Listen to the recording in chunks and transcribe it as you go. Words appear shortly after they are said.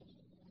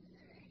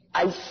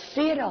I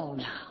say it all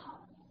now.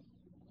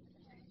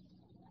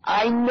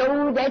 I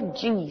know that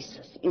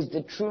Jesus is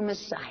the true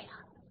Messiah.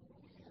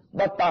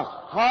 But the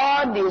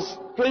hardest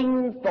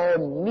thing for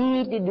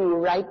me to do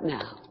right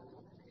now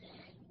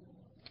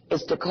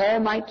is to call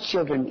my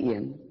children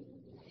in.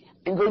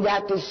 I'm going to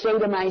have to say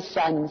to my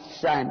son,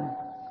 son,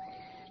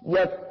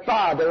 your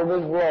father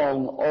was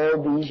wrong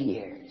all these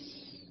years.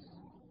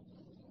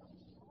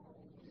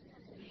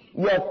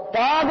 Your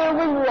father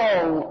was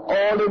wrong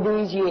all of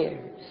these years.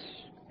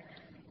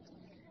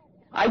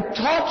 I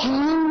taught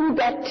you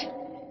that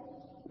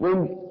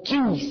when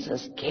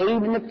Jesus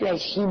came in the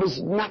flesh, he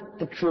was not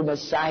the true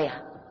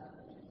Messiah.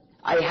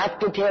 I have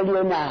to tell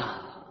you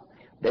now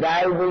that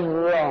I was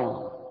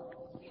wrong.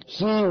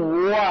 He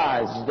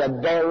was the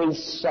very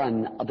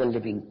Son of the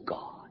living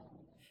God.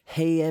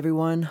 Hey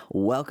everyone,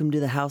 welcome to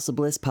the House of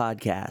Bliss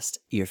podcast,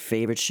 your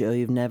favorite show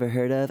you've never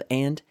heard of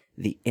and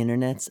the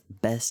internet's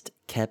best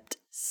kept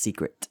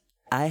secret.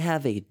 I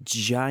have a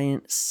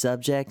giant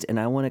subject and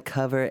I want to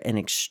cover an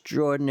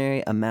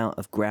extraordinary amount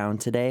of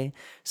ground today,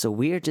 so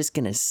we are just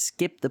going to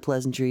skip the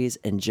pleasantries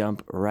and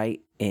jump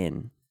right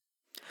in.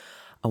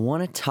 I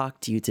want to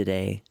talk to you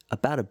today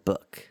about a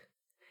book.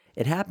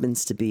 It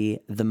happens to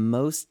be the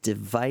most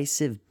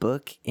divisive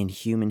book in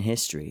human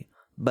history,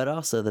 but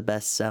also the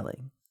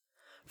best-selling.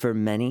 For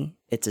many,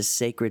 it's a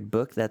sacred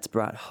book that's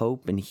brought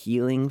hope and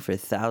healing for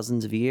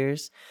thousands of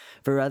years.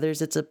 For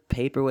others, it's a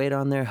paperweight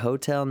on their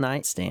hotel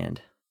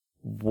nightstand.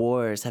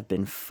 Wars have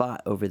been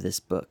fought over this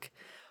book.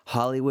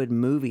 Hollywood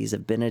movies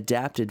have been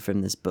adapted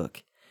from this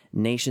book.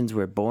 Nations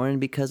were born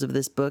because of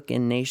this book,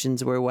 and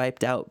nations were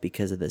wiped out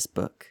because of this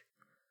book.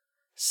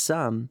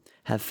 Some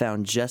have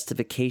found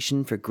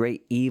justification for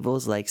great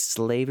evils like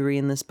slavery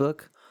in this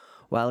book,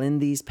 while in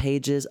these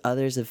pages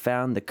others have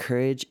found the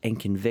courage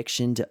and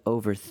conviction to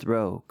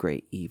overthrow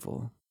great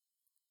evil.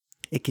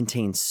 It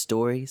contains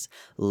stories,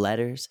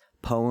 letters,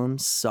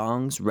 poems,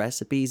 songs,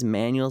 recipes,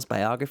 manuals,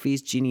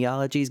 biographies,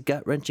 genealogies,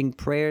 gut-wrenching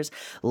prayers,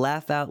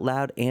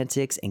 laugh-out-loud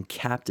antics, and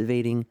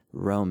captivating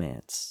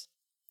romance.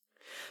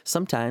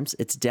 Sometimes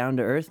it's down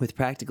to earth with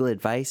practical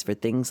advice for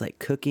things like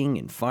cooking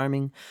and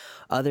farming.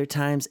 Other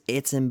times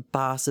it's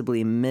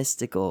impossibly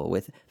mystical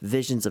with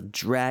visions of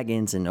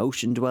dragons and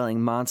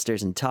ocean-dwelling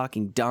monsters and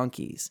talking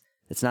donkeys.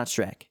 It's not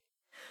Shrek.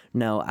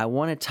 No, I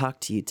want to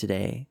talk to you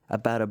today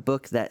about a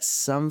book that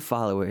some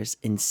followers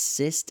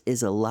insist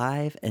is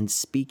alive and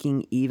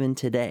speaking even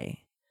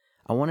today.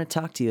 I want to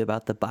talk to you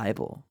about the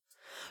Bible.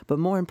 But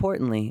more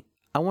importantly,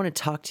 I want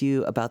to talk to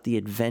you about the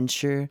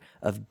adventure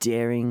of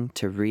daring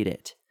to read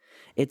it.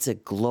 It's a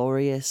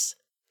glorious,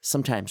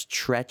 sometimes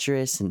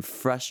treacherous and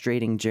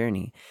frustrating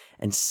journey,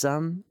 and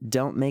some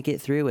don't make it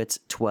through its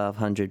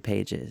 1,200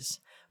 pages.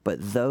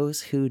 But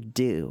those who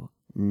do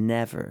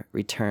never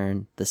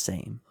return the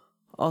same.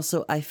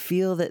 Also, I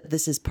feel that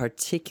this is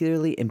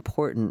particularly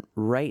important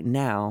right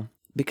now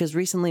because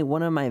recently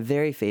one of my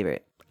very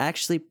favorite,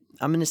 actually,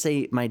 I'm going to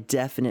say my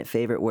definite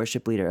favorite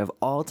worship leader of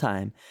all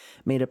time,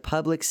 made a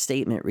public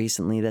statement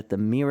recently that the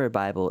Mirror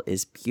Bible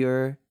is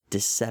pure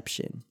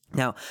deception.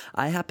 Now,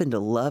 I happen to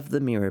love the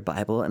Mirror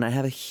Bible and I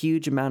have a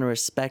huge amount of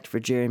respect for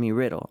Jeremy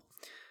Riddle,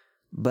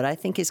 but I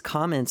think his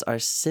comments are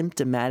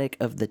symptomatic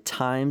of the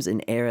times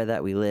and era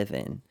that we live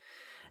in.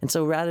 And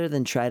so rather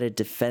than try to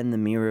defend the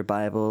Mirror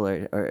Bible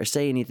or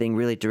say anything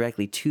really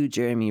directly to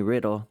Jeremy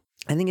Riddle,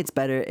 I think it's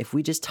better if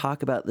we just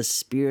talk about the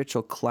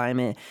spiritual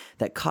climate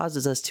that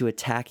causes us to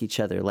attack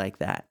each other like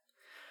that.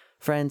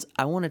 Friends,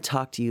 I want to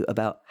talk to you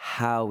about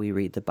how we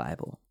read the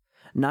Bible,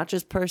 not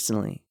just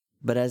personally,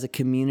 but as a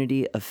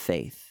community of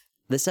faith.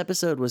 This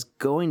episode was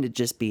going to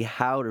just be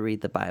how to read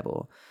the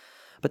Bible,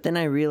 but then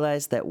I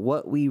realized that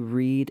what we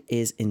read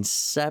is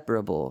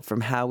inseparable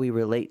from how we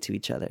relate to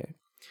each other.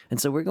 And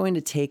so we're going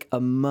to take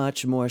a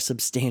much more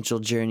substantial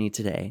journey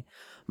today.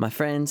 My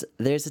friends,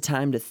 there's a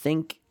time to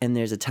think and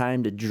there's a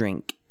time to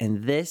drink.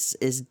 And this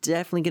is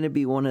definitely going to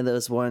be one of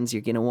those ones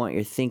you're going to want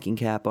your thinking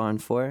cap on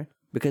for,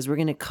 because we're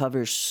going to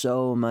cover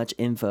so much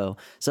info.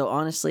 So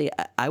honestly,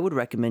 I would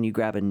recommend you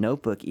grab a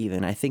notebook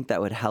even. I think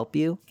that would help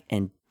you,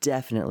 and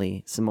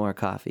definitely some more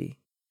coffee.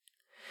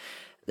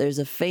 There's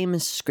a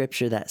famous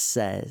scripture that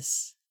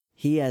says,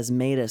 "He has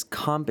made us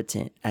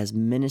competent as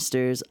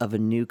ministers of a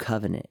new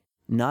covenant.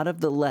 Not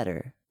of the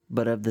letter,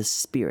 but of the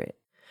Spirit.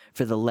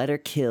 For the letter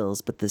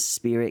kills, but the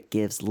Spirit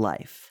gives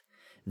life.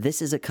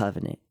 This is a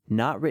covenant,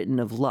 not written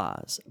of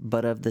laws,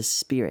 but of the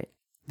Spirit.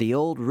 The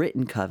old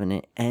written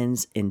covenant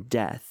ends in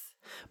death,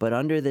 but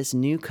under this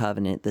new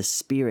covenant, the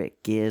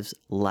Spirit gives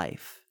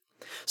life."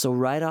 So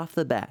right off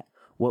the bat,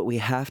 what we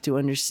have to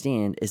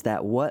understand is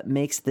that what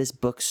makes this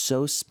book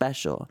so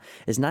special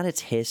is not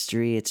its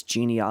history, its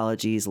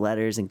genealogies,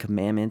 letters, and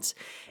commandments.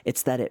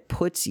 It's that it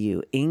puts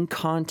you in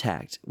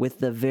contact with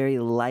the very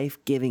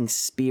life-giving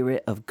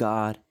Spirit of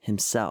God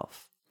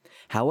Himself.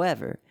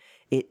 However,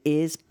 it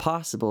is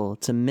possible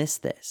to miss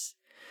this.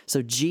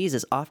 So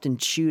Jesus often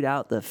chewed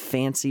out the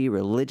fancy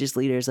religious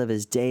leaders of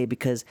his day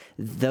because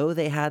though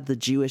they had the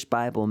Jewish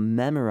Bible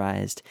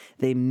memorized,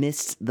 they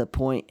missed the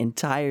point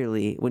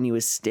entirely when he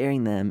was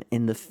staring them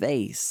in the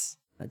face.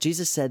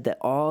 Jesus said that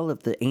all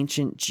of the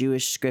ancient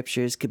Jewish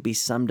scriptures could be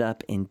summed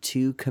up in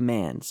 2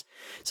 commands.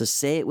 So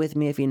say it with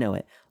me if you know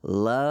it.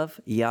 Love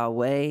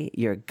Yahweh,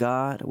 your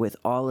God, with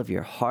all of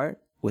your heart,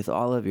 with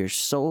all of your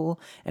soul,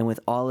 and with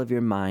all of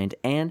your mind,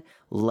 and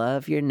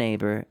love your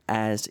neighbor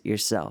as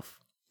yourself.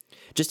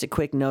 Just a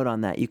quick note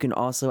on that. You can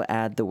also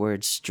add the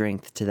word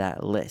strength to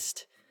that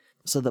list.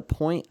 So the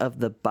point of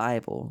the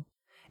Bible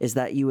is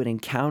that you would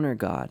encounter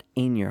God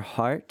in your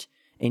heart,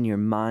 in your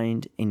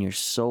mind, in your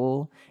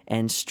soul,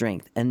 and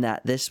strength, and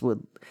that this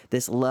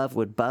love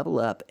would bubble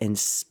up and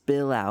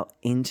spill out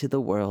into the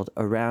world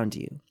around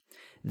you.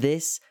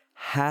 This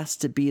has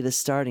to be the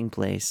starting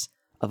place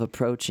of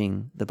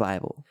approaching the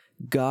Bible.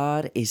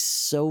 God is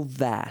so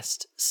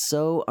vast,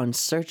 so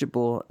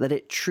unsearchable, that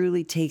it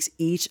truly takes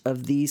each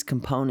of these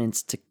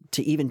components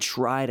to even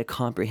try to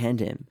comprehend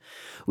him.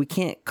 We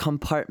can't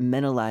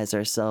compartmentalize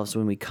ourselves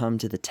when we come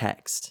to the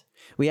text.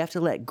 We have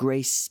to let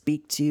grace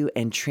speak to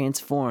and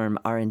transform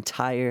our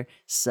entire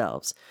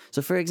selves.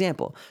 So for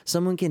example,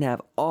 someone can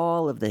have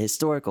all of the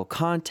historical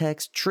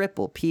context,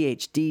 triple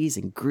PhDs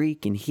in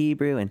Greek and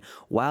Hebrew, and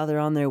while they're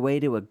on their way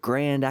to a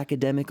grand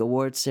academic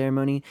awards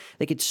ceremony,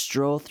 they could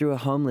stroll through a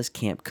homeless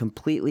camp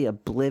completely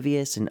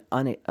oblivious and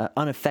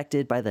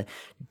unaffected by the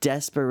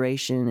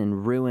desperation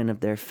and ruin of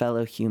their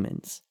fellow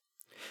humans.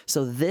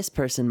 So this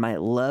person might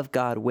love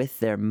God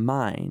with their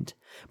mind,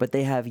 but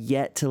they have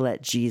yet to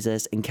let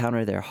Jesus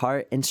encounter their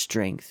heart and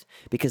strength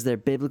because their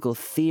biblical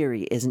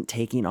theory isn't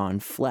taking on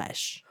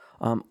flesh.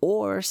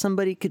 Or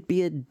somebody could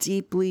be a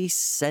deeply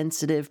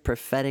sensitive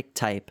prophetic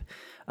type,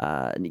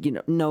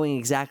 knowing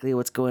exactly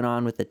what's going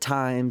on with the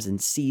times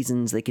and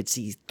seasons. They could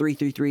see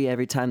 333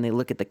 every time they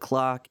look at the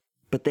clock,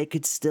 but they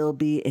could still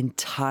be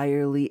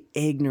entirely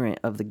ignorant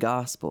of the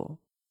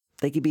gospel.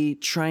 They could be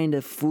trying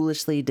to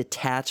foolishly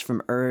detach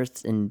from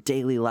earth and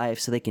daily life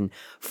so they can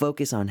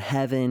focus on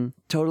heaven,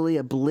 totally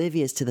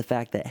oblivious to the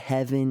fact that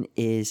heaven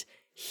is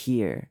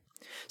here.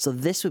 So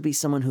this would be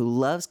someone who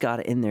loves God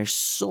in their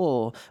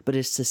soul, but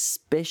is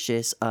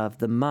suspicious of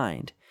the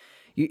mind.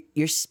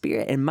 Your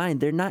spirit and mind,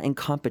 they're not in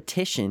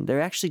competition. They're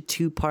actually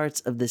 2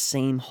 parts of the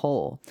same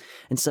whole.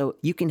 And so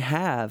you can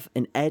have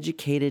an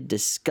educated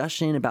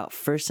discussion about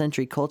first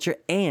century culture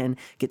and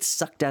get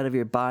sucked out of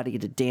your body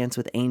to dance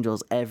with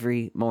angels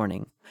every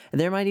morning. And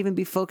there might even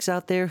be folks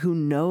out there who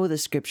know the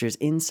scriptures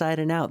inside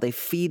and out. They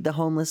feed the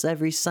homeless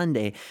every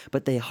Sunday,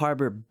 but they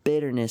harbor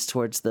bitterness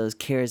towards those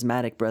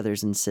charismatic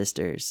brothers and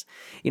sisters.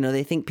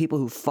 They think people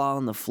who fall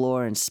on the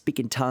floor and speak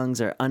in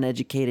tongues are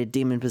uneducated,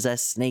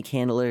 demon-possessed snake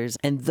handlers.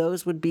 And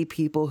those would be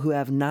people who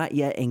have not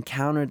yet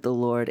encountered the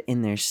Lord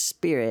in their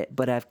spirit,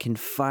 but have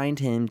confined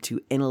him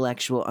to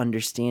intellectual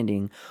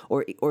understanding,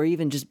 or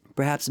even just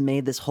perhaps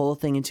made this whole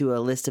thing into a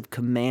list of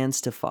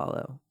commands to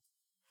follow.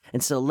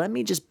 And so let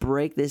me just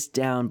break this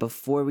down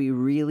before we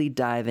really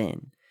dive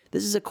in.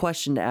 This is a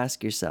question to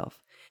ask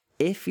yourself.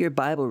 If your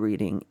Bible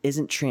reading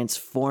isn't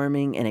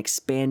transforming and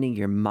expanding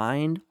your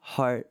mind,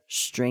 heart,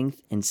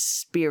 strength, and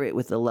spirit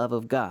with the love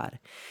of God,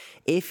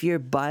 if your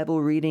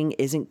Bible reading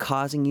isn't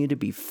causing you to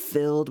be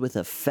filled with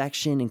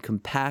affection and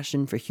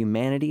compassion for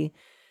humanity,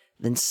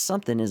 then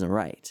something isn't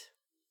right.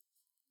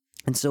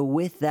 And so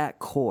with that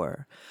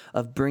core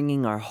of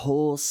bringing our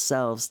whole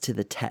selves to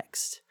the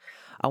text,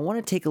 I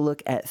want to take a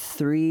look at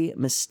 3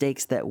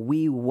 mistakes that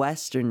we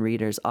Western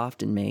readers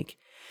often make,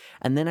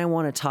 and then I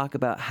want to talk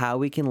about how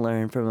we can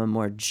learn from a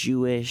more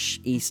Jewish,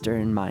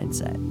 Eastern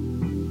mindset.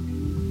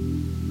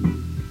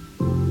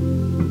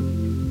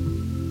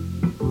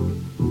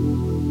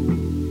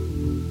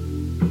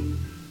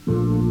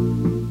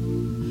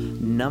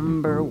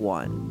 Number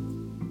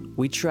 1,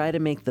 we try to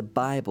make the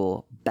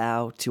Bible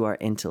bow to our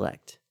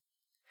intellect.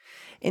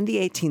 In the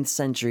 18th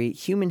century,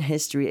 human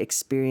history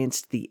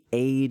experienced the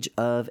Age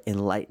of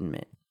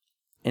Enlightenment.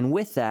 And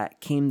with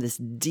that came this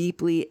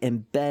deeply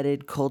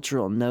embedded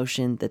cultural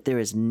notion that there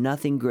is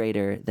nothing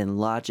greater than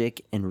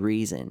logic and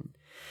reason.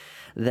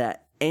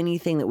 That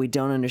anything that we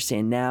don't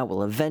understand now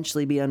will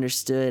eventually be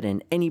understood,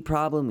 and any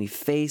problem we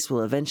face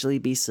will eventually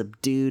be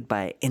subdued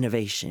by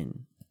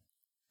innovation.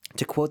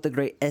 To quote the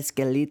great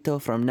Esquelito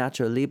from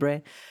Nacho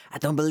Libre, I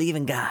don't believe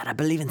in God, I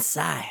believe in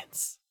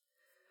science.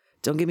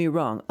 Don't get me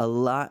wrong, a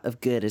lot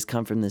of good has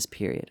come from this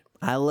period.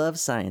 I love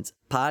science.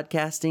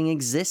 Podcasting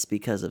exists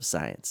because of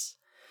science.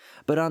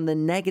 But on the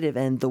negative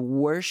end, the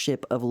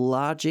worship of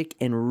logic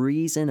and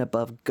reason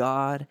above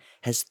God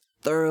has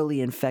thoroughly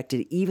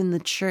infected even the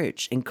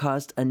church and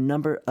caused a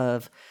number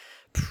of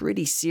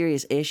pretty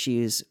serious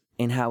issues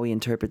in how we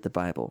interpret the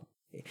Bible.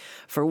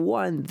 For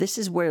one, this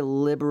is where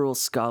liberal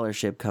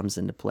scholarship comes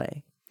into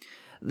play.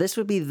 This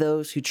would be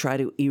those who try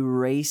to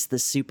erase the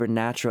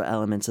supernatural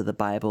elements of the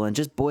Bible and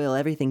just boil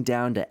everything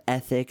down to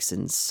ethics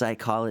and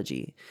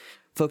psychology.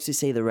 Folks who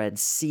say the Red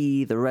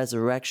Sea, the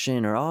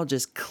resurrection are all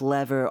just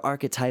clever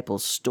archetypal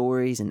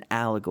stories and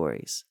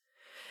allegories.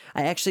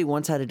 I actually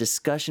once had a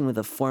discussion with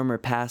a former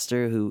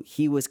pastor who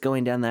he was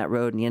going down that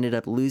road and he ended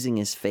up losing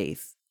his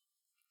faith.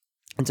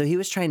 And so he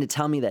was trying to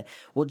tell me that,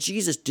 well,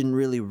 Jesus didn't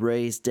really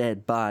raise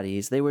dead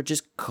bodies. They were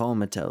just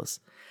comatose.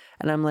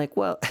 And I'm like,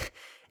 well,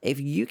 If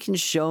you can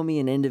show me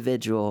an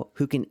individual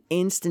who can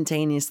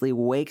instantaneously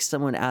wake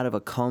someone out of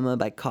a coma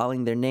by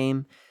calling their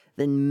name,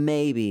 then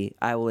maybe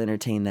I will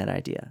entertain that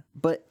idea.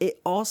 But it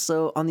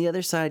also, on the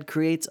other side,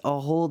 creates a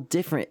whole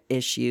different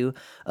issue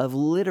of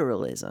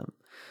literalism.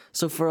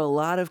 So for a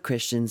lot of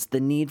Christians, the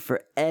need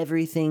for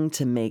everything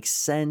to make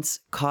sense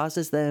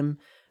causes them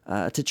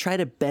to try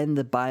to bend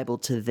the Bible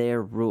to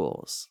their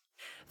rules.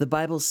 The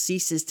Bible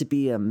ceases to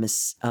be a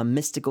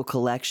mystical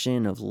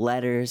collection of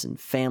letters and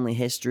family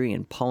history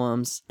and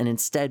poems, and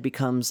instead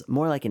becomes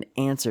more like an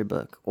answer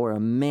book or a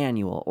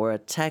manual or a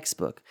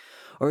textbook,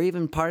 or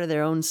even part of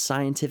their own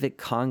scientific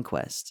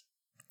conquest.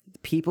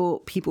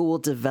 People will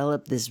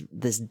develop this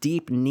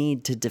deep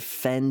need to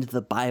defend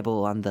the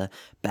Bible on the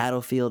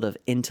battlefield of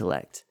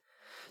intellect.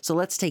 So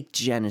let's take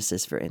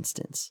Genesis, for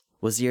instance.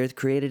 Was the earth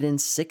created in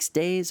 6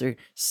 days or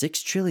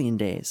 6 trillion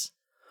days?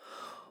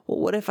 Well,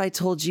 what if I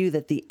told you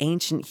that the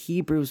ancient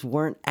Hebrews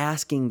weren't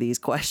asking these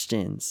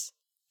questions?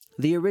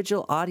 The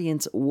original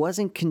audience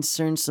wasn't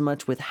concerned so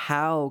much with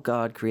how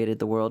God created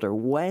the world or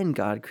when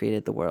God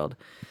created the world.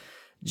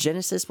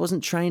 Genesis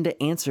wasn't trying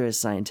to answer a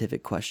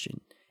scientific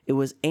question. It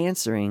was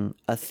answering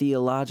a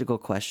theological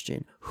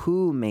question.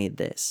 Who made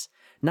this?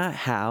 Not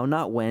how,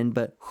 not when,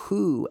 but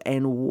who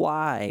and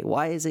why?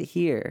 Why is it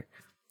here?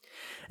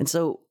 And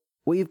so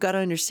what you've got to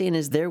understand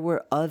is there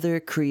were other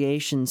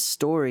creation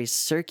stories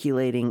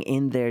circulating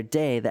in their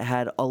day that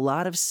had a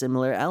lot of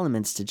similar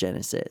elements to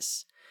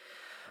Genesis.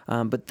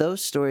 But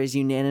those stories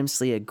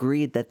unanimously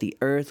agreed that the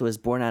earth was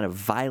born out of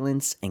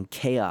violence and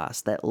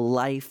chaos, that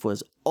life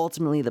was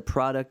ultimately the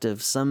product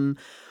of some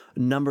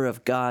number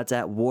of gods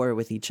at war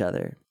with each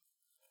other.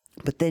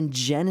 But then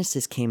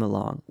Genesis came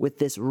along with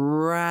this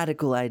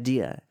radical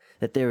idea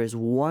that there is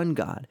one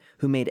God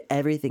who made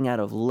everything out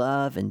of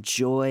love and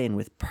joy and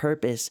with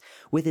purpose,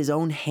 with his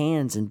own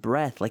hands and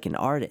breath like an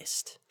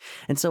artist.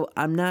 And so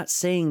I'm not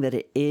saying that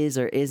it is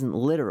or isn't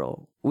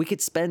literal. We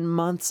could spend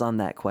months on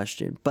that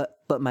question, but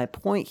my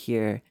point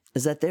here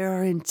is that there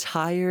are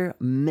entire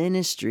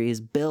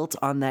ministries built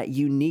on that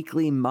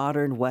uniquely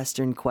modern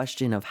Western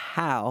question of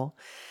how.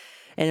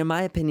 And in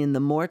my opinion, the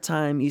more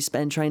time you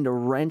spend trying to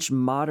wrench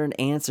modern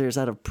answers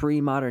out of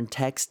pre-modern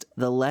text,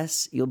 the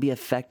less you'll be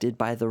affected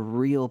by the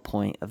real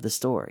point of the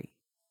story.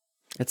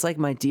 It's like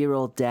my dear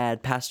old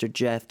dad, Pastor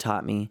Jeff,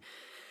 taught me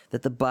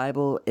that the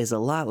Bible is a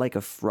lot like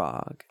a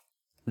frog.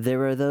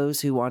 There are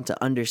those who want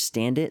to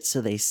understand it,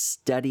 so they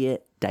study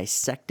it,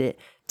 dissect it,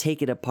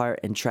 take it apart,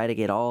 and try to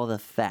get all the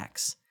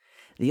facts.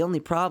 The only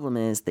problem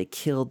is they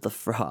killed the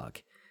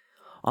frog.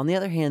 On the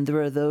other hand,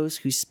 there are those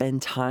who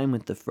spend time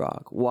with the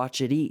frog,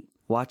 watch it eat,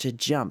 watch it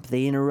jump,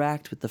 they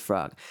interact with the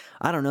frog.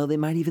 I don't know, they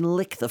might even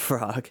lick the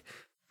frog.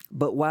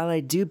 But while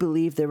I do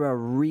believe there are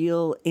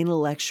real,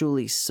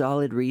 intellectually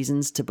solid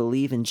reasons to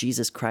believe in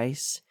Jesus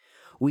Christ,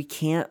 we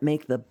can't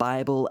make the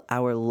Bible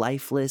our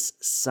lifeless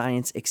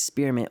science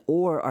experiment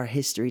or our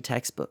history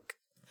textbook.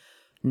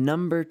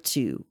 Number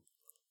 2,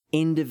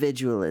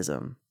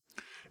 individualism.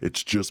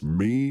 It's just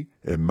me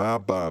and my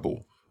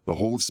Bible. The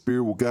Holy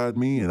Spirit will guide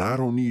me, and I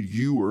don't need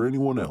you or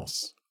anyone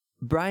else.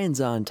 Brian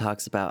Zahnd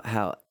talks about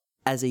how,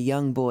 as a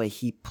young boy,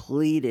 he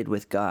pleaded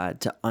with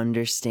God to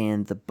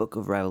understand the book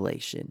of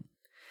Revelation.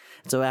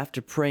 So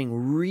after praying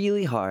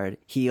really hard,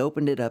 he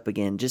opened it up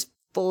again, just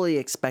fully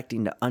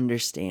expecting to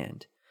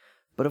understand.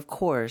 But of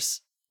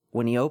course,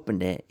 when he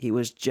opened it, he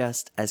was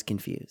just as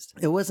confused.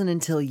 It wasn't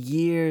until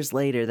years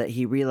later that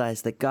he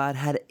realized that God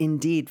had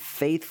indeed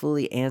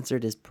faithfully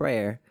answered his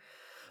prayer,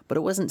 but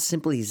it wasn't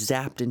simply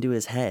zapped into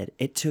his head.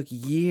 It took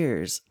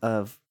years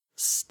of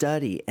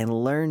study and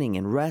learning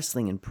and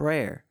wrestling and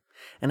prayer.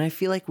 And I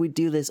feel like we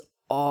do this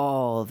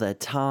all the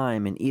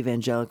time in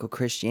evangelical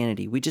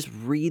Christianity. We just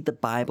read the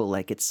Bible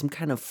like it's some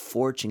kind of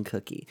fortune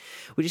cookie.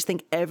 We just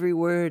think every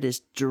word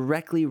is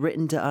directly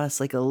written to us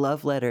like a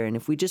love letter. And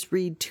if we just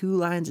read 2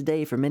 lines a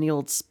day from any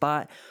old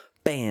spot,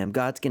 bam,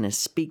 God's going to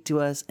speak to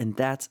us. And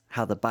that's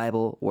how the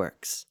Bible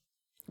works.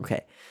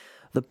 Okay.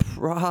 The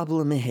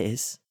problem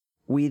is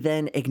we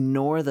then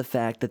ignore the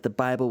fact that the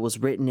Bible was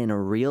written in a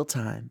real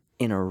time,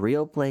 in a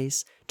real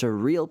place, to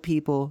real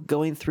people,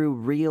 going through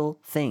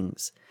real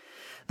things.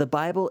 The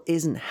Bible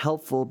isn't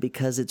helpful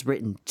because it's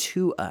written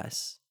to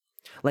us.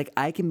 Like,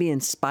 I can be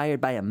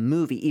inspired by a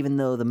movie even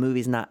though the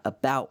movie's not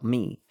about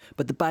me.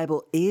 But the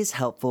Bible is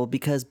helpful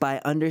because by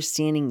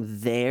understanding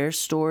their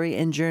story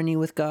and journey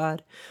with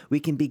God, we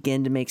can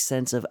begin to make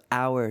sense of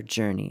our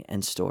journey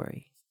and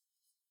story.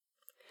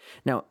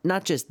 Now,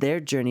 not just their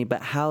journey,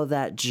 but how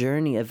that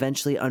journey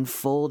eventually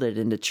unfolded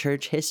into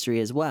church history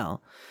as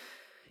well.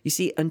 You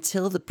see,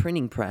 until the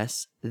printing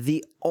press,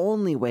 the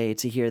only way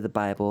to hear the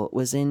Bible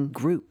was in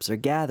groups or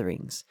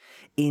gatherings,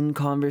 in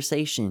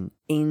conversation,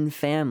 in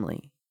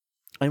family.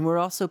 And we're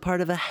also part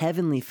of a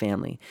heavenly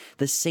family,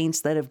 the saints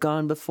that have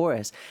gone before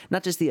us.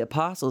 Not just the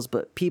apostles,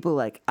 but people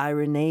like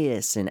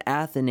Irenaeus and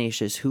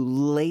Athanasius who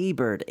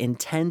labored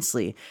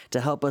intensely to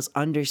help us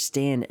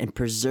understand and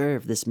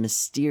preserve this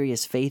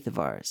mysterious faith of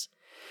ours.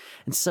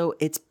 And so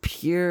it's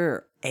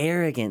pure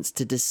arrogance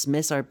to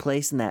dismiss our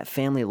place in that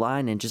family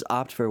line and just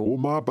opt for Well,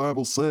 my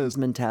Bible says.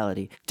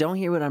 mentality. Don't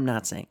hear what I'm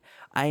not saying.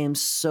 I am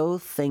so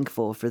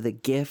thankful for the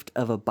gift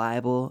of a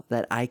Bible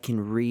that I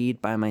can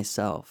read by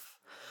myself.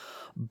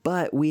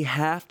 But we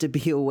have to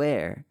be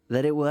aware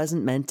that it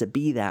wasn't meant to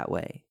be that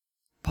way.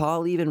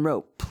 Paul even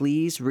wrote,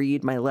 "Please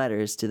read my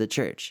letters to the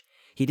church."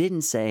 He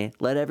didn't say,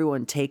 "Let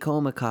everyone take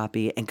home a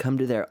copy and come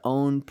to their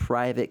own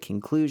private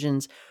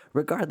conclusions,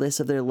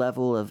 regardless of their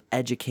level of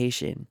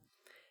education."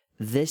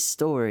 This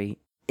story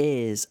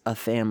is a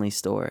family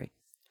story.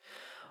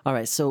 All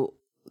right, so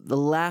the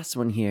last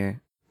one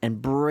here,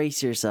 and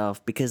brace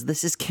yourself because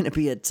this is going to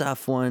be a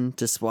tough one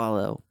to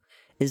swallow,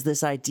 is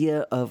this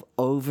idea of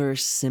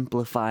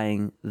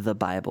oversimplifying the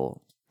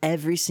Bible.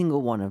 Every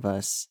single one of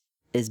us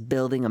is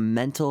building a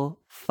mental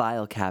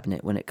file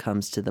cabinet when it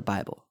comes to the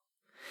Bible.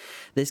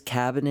 This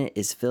cabinet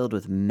is filled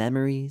with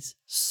memories,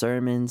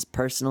 sermons,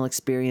 personal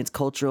experience,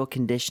 cultural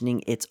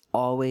conditioning. It's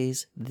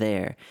always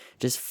there,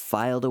 just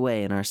filed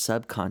away in our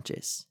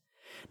subconscious.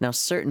 Now,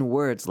 certain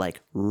words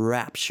like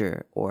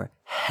rapture or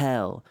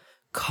hell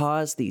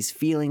cause these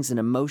feelings and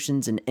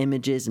emotions and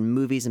images and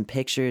movies and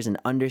pictures and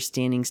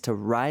understandings to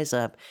rise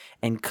up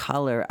and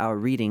color our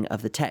reading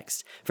of the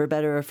text, for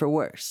better or for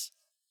worse.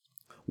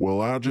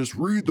 Well, I just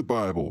read the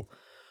Bible.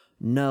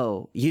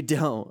 No, you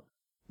don't.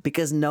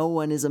 Because no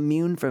one is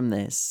immune from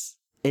this.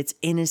 It's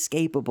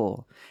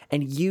inescapable.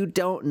 And you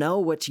don't know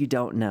what you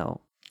don't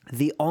know.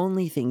 The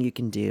only thing you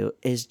can do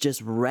is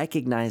just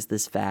recognize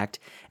this fact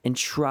and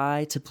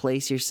try to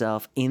place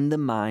yourself in the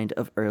mind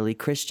of early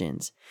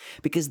Christians.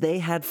 Because they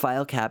had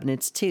file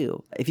cabinets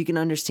too. If you can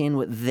understand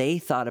what they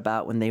thought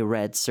about when they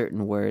read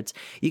certain words,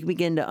 you can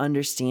begin to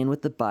understand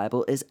what the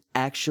Bible is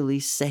actually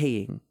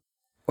saying.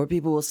 Or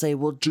people will say,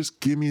 well, Just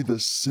give me the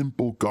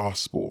simple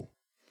gospel.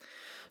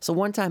 so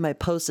one time I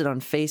posted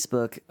on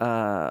Facebook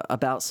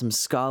about some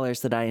scholars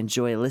that I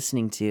enjoy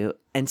listening to,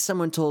 and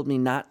someone told me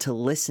not to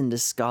listen to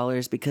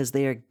scholars because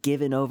they are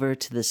given over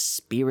to the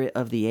spirit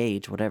of the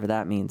age, whatever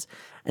that means.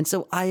 And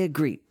so I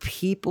agree.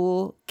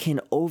 People can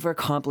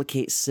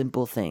overcomplicate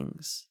simple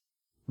things.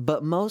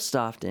 But most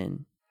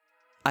often,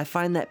 I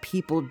find that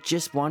people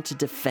just want to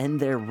defend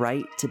their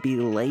right to be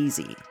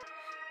lazy.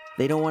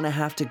 They don't want to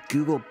have to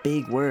Google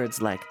big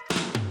words like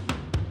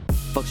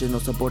functional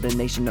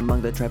subordination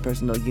among the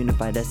tripersonal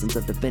unified essence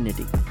of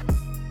divinity.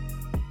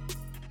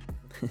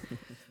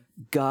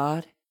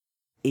 God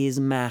is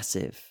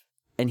massive,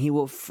 and he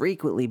will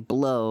frequently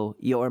blow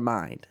your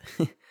mind.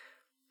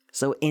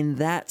 So in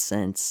that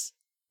sense,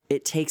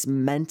 it takes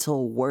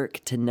mental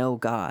work to know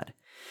God.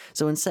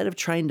 So instead of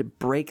trying to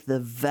break the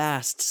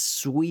vast,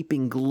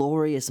 sweeping,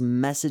 glorious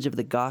message of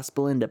the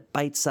gospel into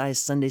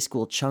bite-sized Sunday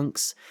school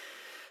chunks,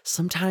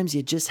 sometimes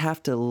you just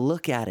have to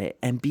look at it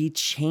and be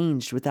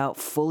changed without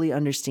fully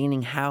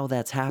understanding how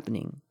that's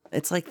happening.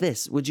 It's like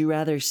this. Would you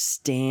rather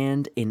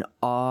stand in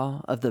awe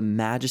of the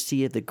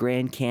majesty of the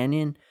Grand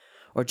Canyon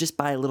or just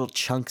buy little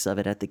chunks of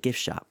it at the gift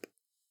shop?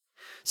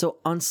 So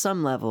on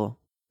some level,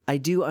 I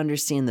do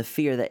understand the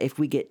fear that if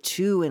we get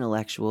too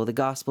intellectual, the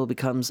gospel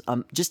becomes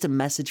just a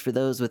message for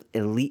those with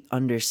elite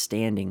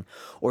understanding,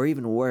 or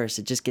even worse,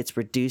 it just gets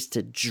reduced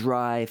to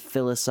dry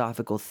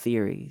philosophical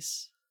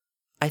theories.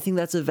 I think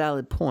that's a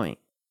valid point.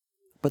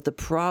 But the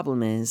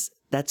problem is,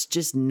 that's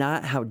just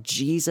not how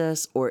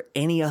Jesus or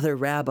any other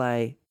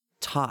rabbi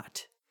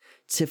taught.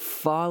 To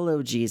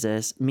follow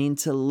Jesus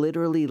means to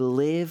literally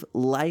live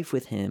life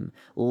with him,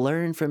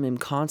 learn from him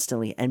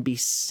constantly, and be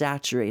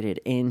saturated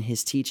in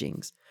his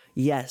teachings.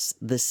 Yes,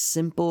 the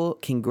simple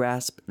can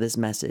grasp this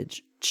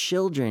message.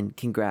 Children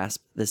can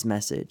grasp this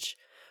message.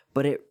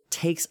 But it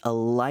takes a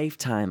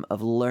lifetime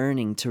of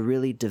learning to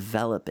really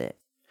develop it,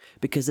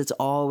 because it's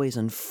always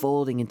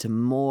unfolding into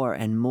more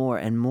and more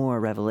and more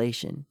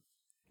revelation.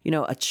 You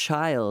know, a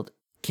child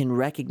can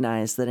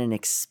recognize that an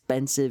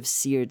expensive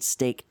seared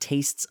steak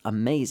tastes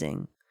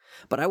amazing,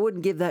 but I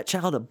wouldn't give that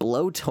child a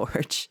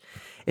blowtorch.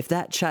 If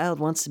that child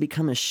wants to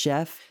become a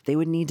chef, they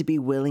would need to be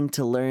willing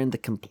to learn the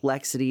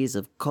complexities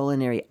of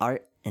culinary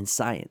art and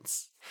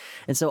science.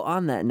 And so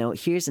on that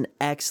note, here's an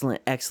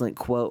excellent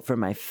quote from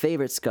my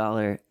favorite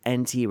scholar,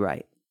 N.T.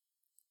 Wright.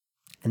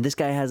 And this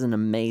guy has an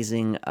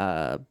amazing,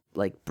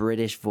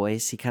 British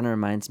voice. He kind of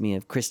reminds me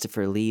of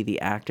Christopher Lee,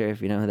 the actor,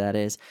 if you know who that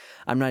is.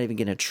 I'm not even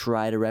going to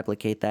try to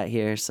replicate that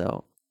here,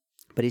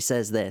 but he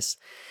says this: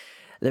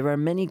 there are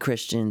many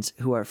Christians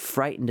who are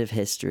frightened of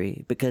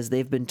history because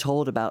they've been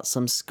told about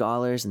some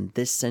scholars in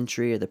this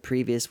century or the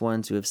previous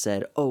ones who have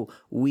said, oh,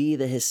 we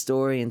the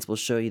historians will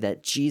show you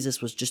that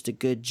Jesus was just a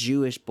good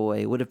Jewish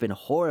boy, would have been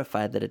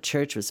horrified that a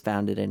church was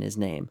founded in his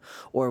name.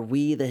 Or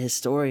we the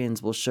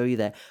historians will show you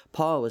that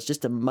Paul was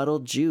just a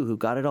muddled Jew who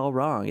got it all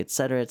wrong,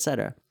 etc.,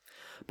 etc.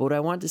 But what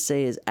I want to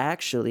say is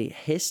actually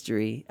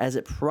history, as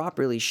it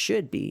properly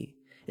should be,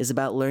 is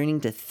about learning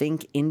to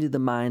think into the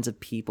minds of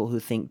people who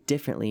think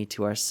differently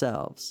to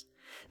ourselves.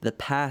 The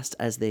past,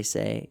 as they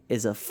say,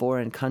 is a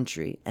foreign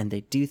country, and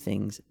they do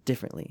things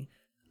differently.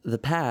 The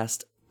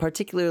past,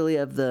 particularly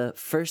of the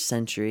first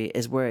century,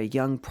 is where a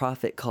young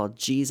prophet called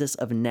Jesus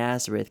of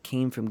Nazareth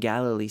came from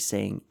Galilee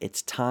saying,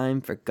 "It's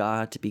time for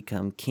God to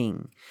become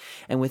king."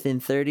 And within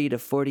 30 to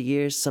 40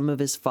 years, some of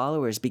his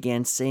followers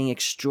began saying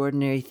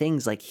extraordinary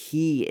things like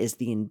he is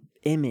the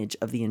image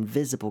of the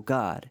invisible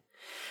God.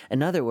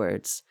 In other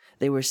words,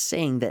 they were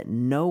saying that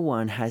no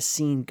one has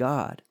seen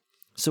God.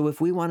 So if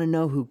we want to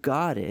know who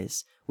God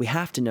is, we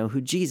have to know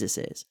who Jesus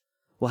is.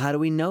 Well, how do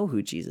we know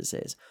who Jesus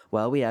is?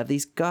 Well, we have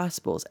these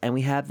Gospels, and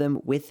we have them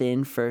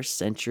within first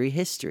century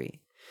history.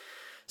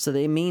 So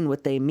they mean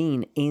what they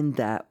mean in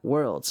that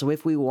world. So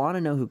if we want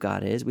to know who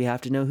God is, we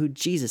have to know who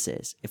Jesus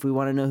is. If we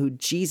want to know who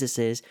Jesus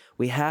is,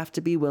 we have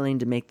to be willing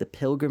to make the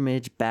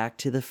pilgrimage back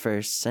to the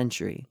first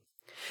century.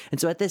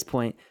 And so at this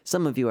point,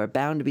 some of you are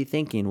bound to be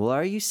thinking, well,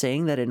 are you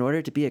saying that in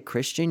order to be a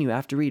Christian, you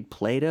have to read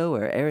Plato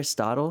or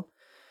Aristotle?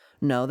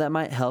 No, that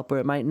might help or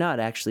it might not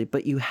actually,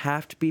 but you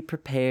have to be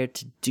prepared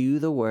to do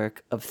the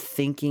work of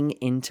thinking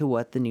into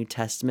what the New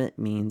Testament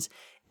means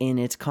in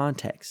its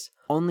context.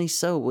 Only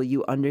so will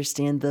you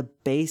understand the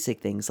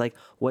basic things, like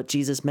what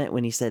Jesus meant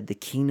when he said the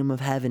kingdom of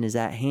heaven is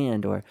at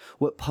hand, or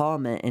what Paul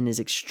meant in his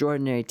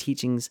extraordinary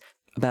teachings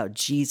about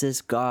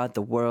Jesus, God,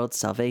 the world,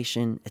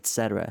 salvation,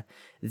 etc.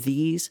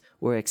 These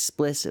were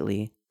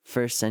explicitly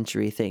first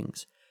century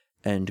things.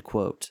 End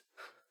quote.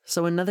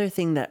 So another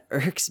thing that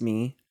irks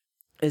me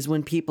is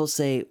when people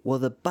say, well,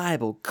 the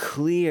Bible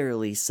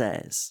clearly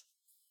says.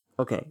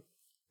 Okay,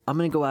 I'm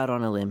going to go out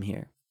on a limb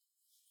here.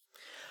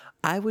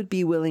 I would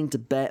be willing to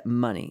bet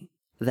money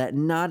that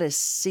not a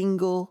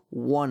single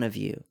one of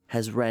you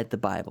has read the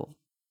Bible.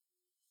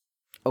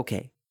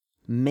 Okay,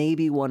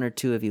 maybe one or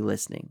two of you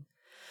listening.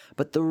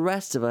 But the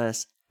rest of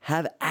us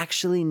have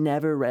actually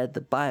never read the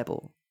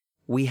Bible.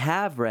 We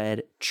have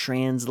read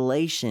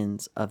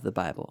translations of the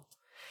Bible.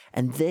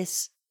 And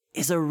this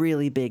is a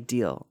really big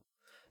deal.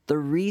 The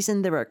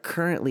reason there are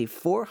currently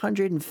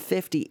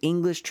 450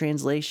 English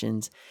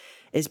translations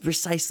is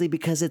precisely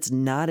because it's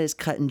not as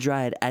cut and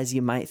dried as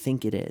you might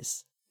think it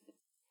is.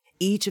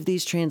 Each of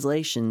these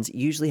translations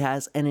usually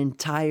has an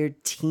entire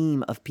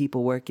team of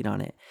people working on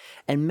it,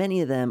 and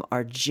many of them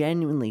are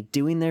genuinely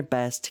doing their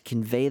best to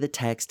convey the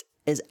text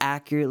as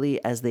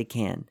accurately as they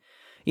can.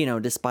 You know,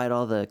 despite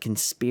all the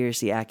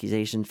conspiracy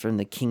accusations from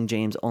the King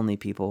James only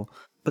people.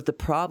 But the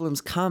problems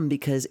come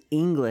because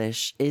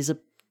English is a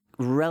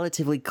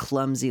relatively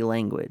clumsy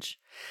language.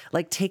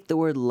 Like take the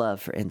word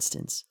love, for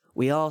instance.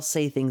 We all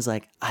say things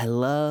like, I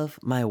love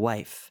my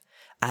wife.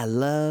 I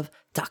love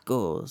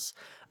tacos.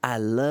 I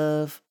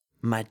love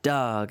my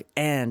dog.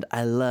 And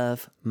I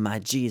love my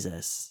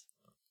Jesus.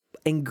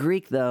 In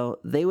Greek, though,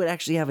 they would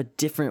actually have a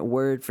different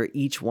word for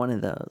each one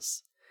of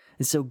those.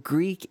 And so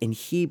Greek and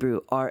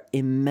Hebrew are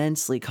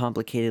immensely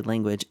complicated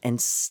language,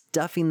 and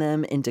stuffing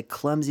them into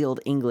clumsy old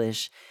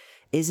English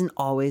isn't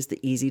always the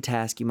easy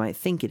task you might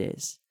think it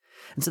is.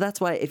 And so that's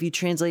why if you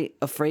translate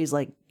a phrase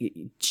like,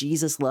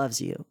 Jesus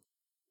loves you,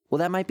 well,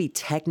 that might be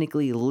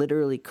technically,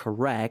 literally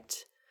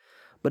correct,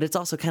 but it's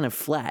also kind of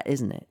flat,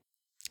 isn't it?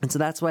 And so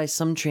that's why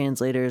some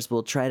translators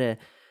will try to,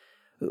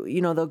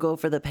 they'll go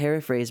for the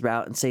paraphrase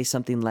route and say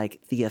something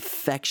like, the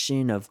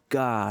affection of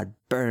God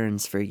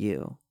burns for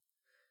you.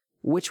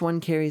 Which one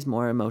carries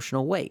more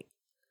emotional weight?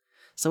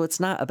 So it's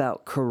not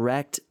about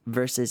correct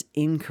versus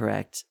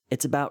incorrect.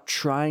 It's about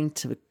trying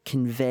to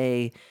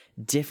convey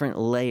different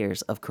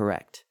layers of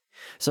correct.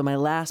 So my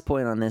last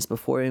point on this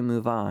before we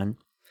move on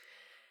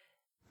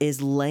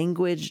is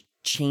language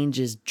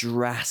changes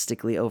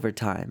drastically over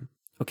time.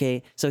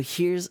 Okay, so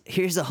here's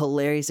a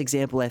hilarious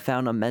example I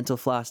found on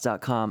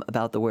mentalfloss.com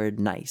about the word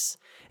nice.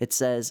 It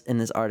says in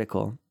this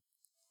article,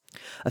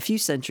 a few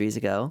centuries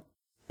ago,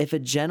 if a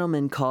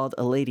gentleman called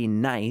a lady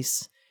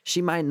nice,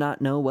 she might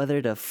not know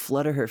whether to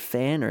flutter her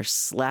fan or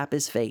slap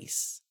his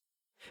face.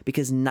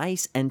 Because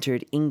nice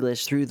entered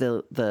English through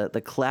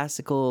the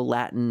classical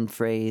Latin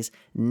phrase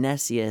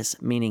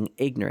nescius, meaning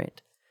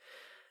ignorant.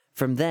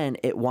 From then,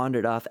 it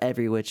wandered off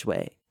every which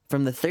way.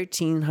 From the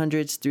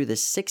 1300s through the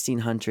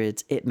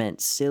 1600s, it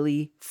meant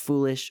silly,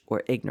 foolish,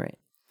 or ignorant.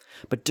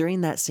 But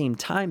during that same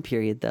time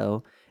period,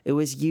 though, it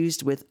was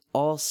used with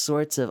all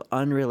sorts of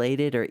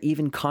unrelated or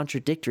even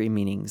contradictory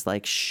meanings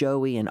like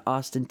showy and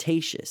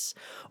ostentatious,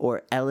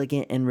 or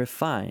elegant and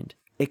refined.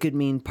 It could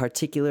mean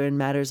particular in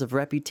matters of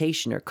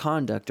reputation or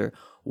conduct, or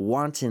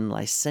wanton,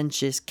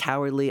 licentious,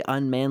 cowardly,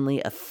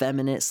 unmanly,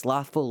 effeminate,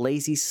 slothful,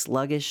 lazy,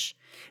 sluggish.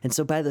 And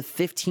so by the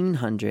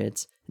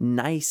 1500s,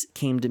 nice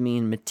came to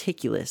mean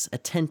meticulous,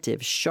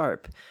 attentive,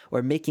 sharp,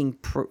 or making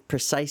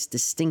precise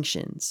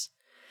distinctions.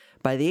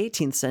 By the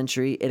 18th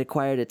century, it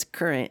acquired its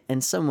current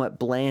and somewhat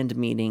bland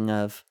meaning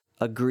of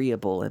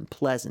agreeable and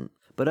pleasant,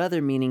 but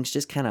other meanings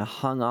just kind of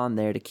hung on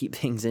there to keep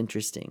things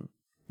interesting.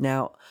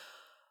 Now,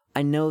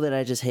 I know that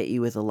I just hit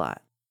you with a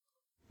lot,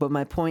 but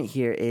my point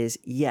here is,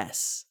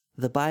 yes,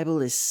 the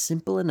Bible is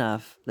simple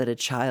enough that a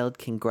child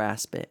can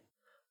grasp it,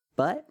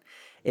 but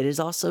it is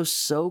also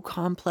so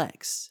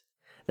complex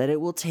that it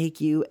will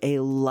take you a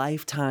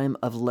lifetime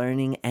of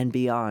learning and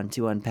beyond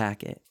to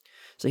unpack it.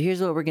 So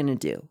here's what we're going to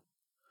do.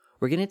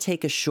 We're going to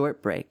take a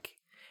short break,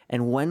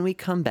 and when we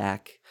come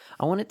back,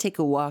 I want to take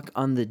a walk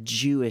on the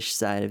Jewish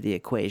side of the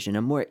equation,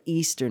 a more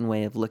Eastern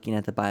way of looking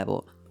at the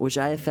Bible, which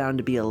I have found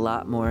to be a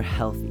lot more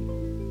healthy.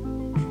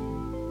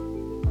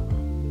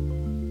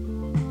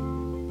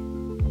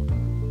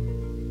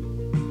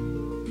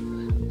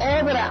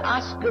 All that I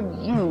ask of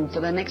you for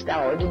the next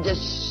hour to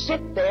just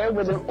sit there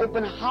with an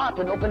open heart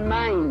and open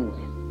mind.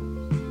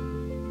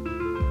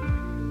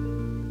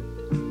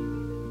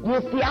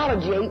 Your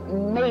theology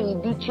may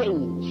be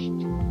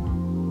changed.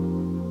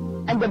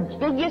 And the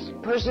biggest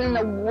person in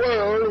the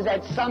world is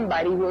that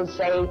somebody who will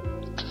say,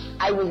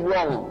 I was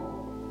wrong.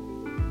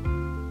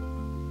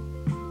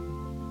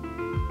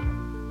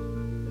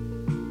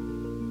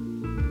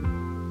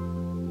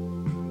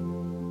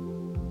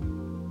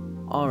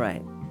 All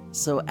right.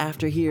 So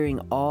after hearing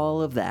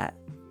all of that,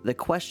 the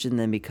question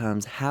then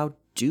becomes, how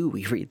do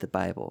we read the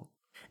Bible?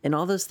 And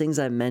all those things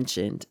I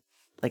mentioned,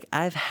 like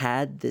I've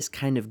had this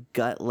kind of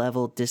gut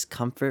level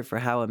discomfort for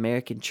how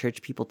American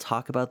church people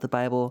talk about the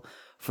Bible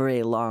for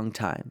a long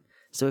time.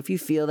 So if you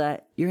feel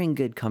that, you're in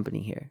good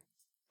company here.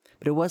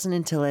 But it wasn't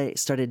until I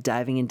started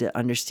diving into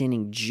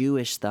understanding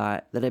Jewish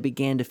thought that I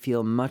began to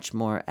feel much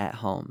more at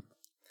home.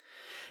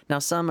 Now,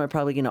 some are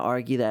probably going to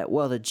argue that,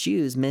 well, the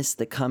Jews missed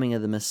the coming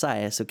of the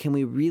Messiah, so can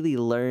we really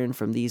learn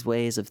from these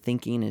ways of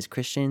thinking as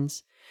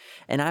Christians?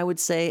 And I would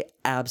say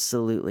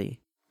absolutely.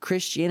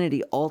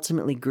 Christianity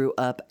ultimately grew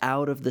up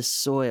out of the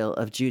soil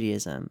of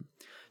Judaism.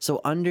 So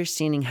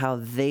understanding how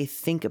they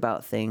think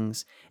about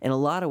things in a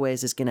lot of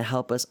ways is going to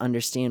help us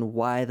understand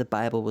why the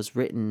Bible was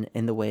written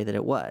in the way that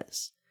it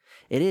was.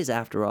 It is,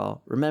 after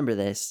all, remember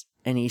this,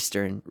 an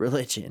Eastern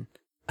religion.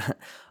 A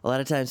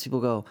lot of times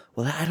people go,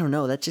 well, I don't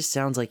know, that just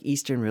sounds like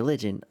Eastern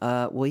religion.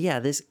 Well, yeah,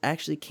 this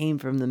actually came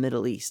from the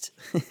Middle East.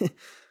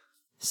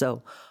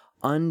 So,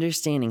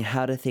 understanding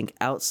how to think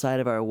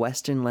outside of our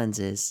Western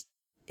lenses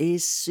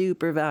is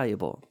super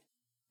valuable.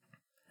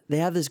 They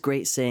have this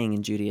great saying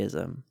in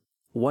Judaism.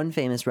 One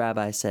famous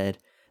rabbi said,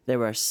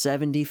 there are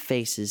 70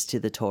 faces to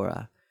the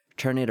Torah.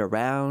 Turn it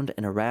around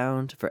and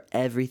around, for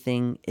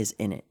everything is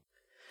in it.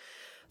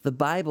 The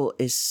Bible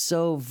is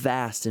so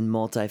vast and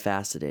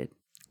multifaceted.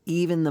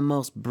 Even the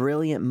most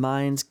brilliant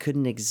minds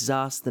couldn't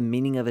exhaust the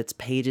meaning of its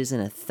pages in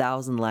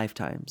 1,000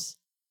 lifetimes.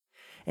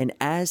 And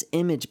as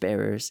image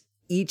bearers,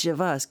 each of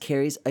us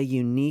carries a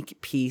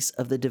unique piece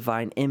of the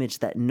divine image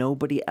that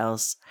nobody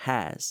else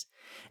has.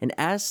 And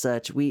as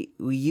such,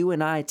 you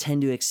and I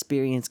tend to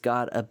experience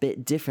God a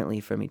bit differently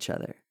from each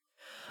other.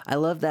 I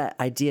love that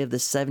idea of the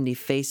 70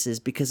 faces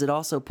because it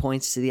also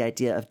points to the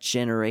idea of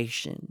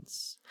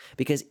generations.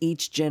 Because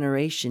each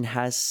generation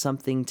has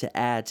something to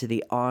add to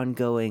the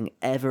ongoing,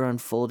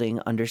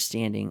 ever-unfolding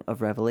understanding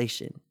of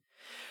Revelation.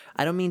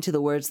 I don't mean to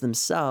the words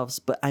themselves,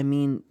 but I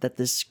mean that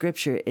the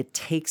scripture, it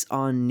takes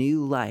on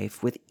new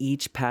life with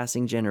each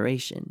passing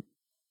generation.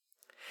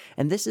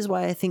 And this is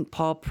why I think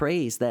Paul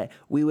prays that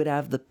we would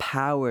have the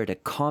power to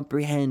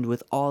comprehend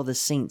with all the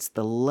saints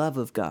the love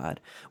of God,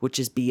 which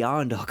is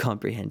beyond all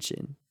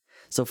comprehension.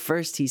 So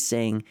first he's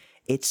saying,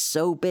 it's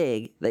so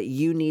big that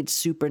you need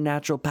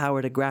supernatural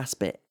power to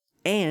grasp it.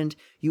 And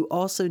you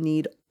also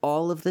need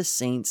all of the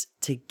saints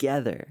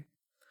together.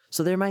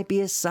 So there might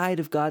be a side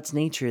of God's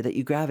nature that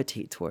you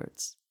gravitate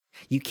towards.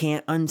 You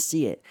can't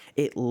unsee it.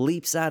 It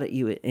leaps out at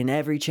you in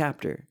every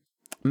chapter.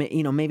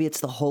 Maybe it's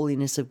the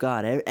holiness of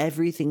God.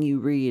 Everything you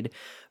read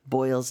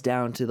boils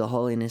down to the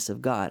holiness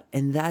of God.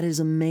 And that is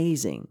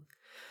amazing.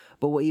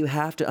 But what you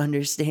have to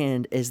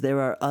understand is there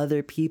are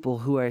other people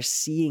who are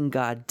seeing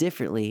God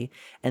differently,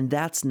 and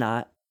that's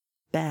not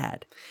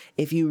bad.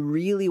 If you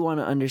really want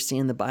to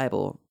understand the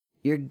Bible,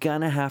 you're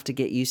gonna have to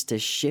get used to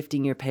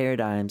shifting your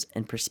paradigms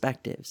and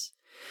perspectives.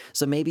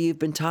 So maybe you've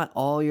been taught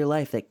all your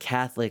life that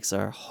Catholics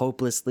are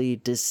hopelessly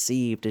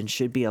deceived and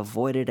should be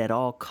avoided at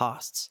all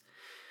costs.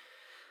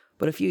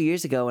 But a few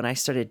years ago, when I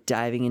started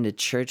diving into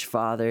church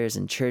fathers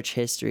and church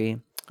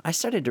history, I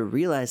started to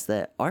realize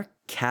that our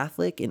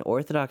Catholic and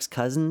Orthodox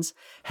cousins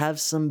have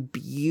some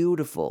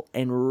beautiful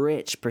and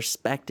rich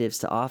perspectives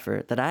to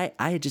offer that I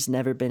had just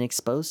never been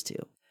exposed to.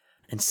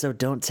 And so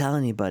don't tell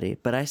anybody,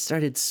 but I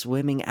started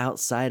swimming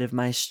outside of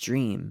my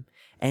stream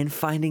and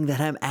finding that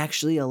I'm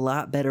actually a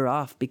lot better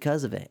off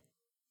because of it.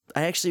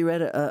 I actually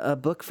read a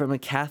book from a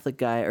Catholic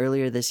guy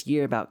earlier this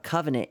year about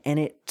covenant, and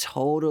it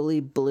totally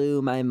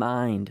blew my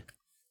mind.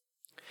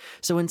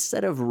 So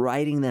instead of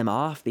writing them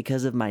off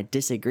because of my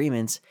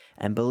disagreements,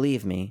 and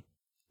believe me,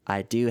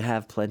 I do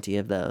have plenty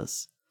of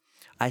those,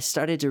 I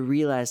started to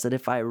realize that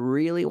if I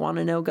really want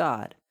to know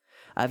God,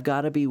 I've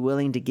got to be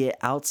willing to get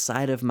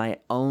outside of my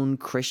own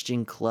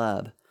Christian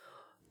club.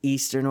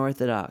 Eastern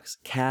Orthodox,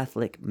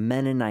 Catholic,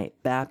 Mennonite,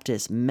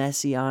 Baptist,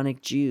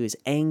 Messianic Jews,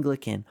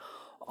 Anglican,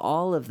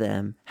 all of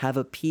them have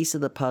a piece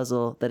of the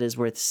puzzle that is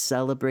worth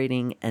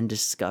celebrating and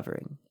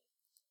discovering.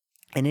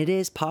 And it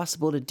is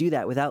possible to do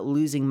that without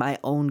losing my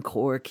own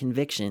core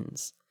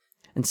convictions.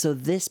 And so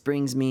this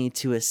brings me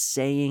to a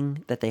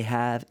saying that they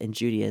have in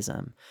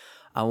Judaism.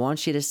 I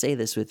want you to say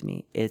this with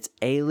me. It's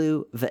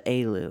Elu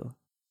ve'elu.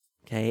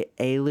 Okay,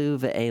 Elu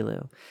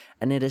ve'elu.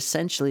 And it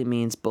essentially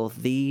means both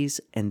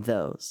these and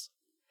those.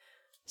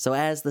 So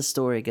as the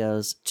story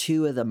goes,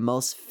 two of the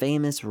most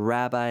famous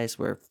rabbis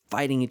were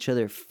fighting each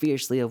other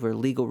fiercely over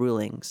legal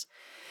rulings.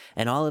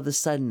 And all of a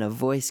sudden, a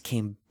voice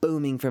came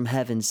booming from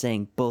heaven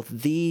saying, both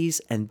these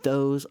and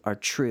those are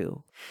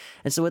true.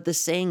 And so what this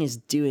saying is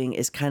doing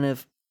is kind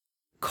of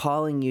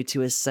calling you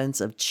to a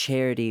sense of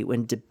charity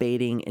when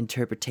debating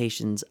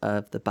interpretations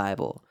of the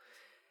Bible.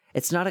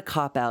 It's not a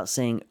cop-out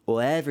saying, well,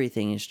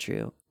 everything is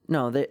true.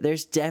 No,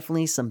 there's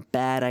definitely some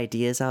bad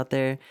ideas out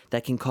there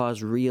that can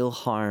cause real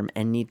harm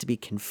and need to be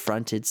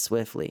confronted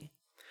swiftly.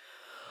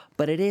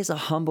 But it is a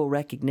humble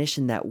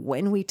recognition that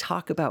when we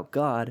talk about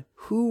God,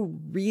 who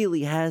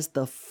really has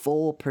the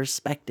full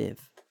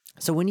perspective?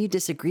 So when you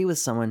disagree with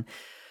someone,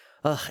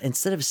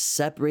 instead of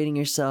separating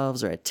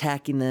yourselves or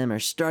attacking them or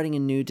starting a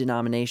new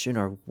denomination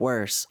or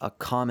worse, a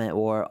comment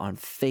war on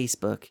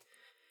Facebook,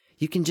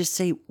 you can just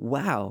say,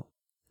 wow,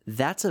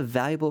 that's a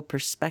valuable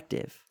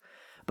perspective,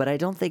 but I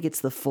don't think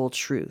it's the full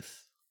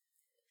truth.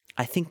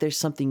 I think there's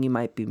something you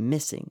might be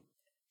missing.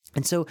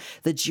 And so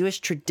the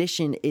Jewish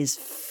tradition is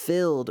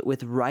filled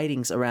with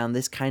writings around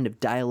this kind of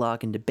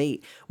dialogue and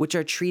debate, which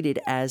are treated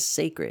as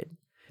sacred.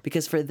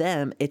 Because for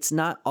them, it's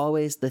not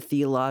always the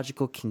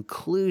theological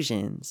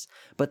conclusions,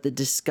 but the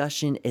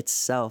discussion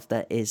itself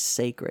that is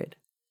sacred.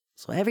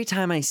 So every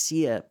time I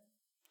see a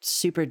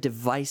super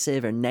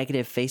divisive or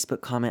negative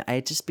Facebook comment, I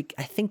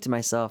think to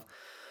myself,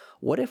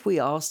 what if we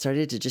all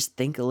started to just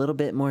think a little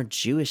bit more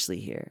Jewishly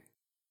here?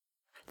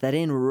 That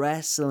in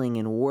wrestling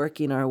and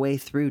working our way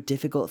through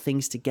difficult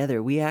things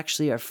together, we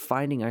actually are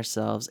finding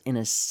ourselves in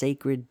a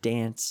sacred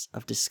dance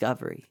of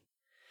discovery.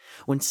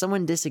 When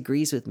someone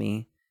disagrees with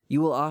me,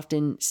 you will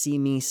often see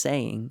me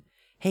saying,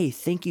 hey,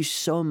 thank you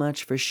so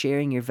much for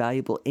sharing your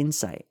valuable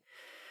insight.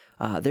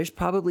 There's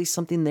probably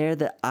something there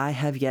that I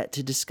have yet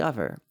to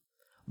discover,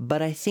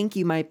 but I think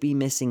you might be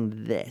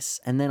missing this,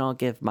 and then I'll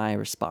give my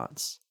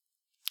response.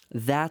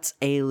 That's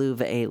Elu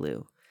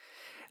ve'elu.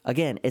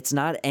 Again, it's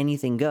not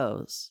anything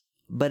goes,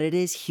 but it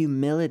is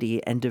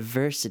humility and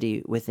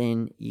diversity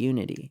within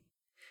unity.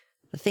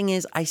 The thing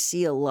is, I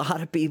see a lot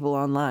of people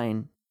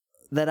online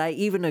that I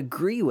even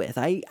agree with.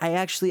 I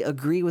actually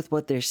agree with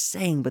what they're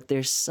saying, but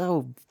they're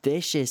so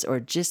vicious or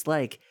just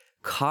like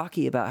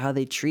cocky about how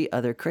they treat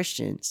other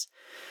Christians.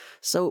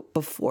 So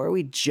before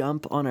we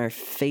jump on our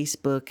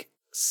Facebook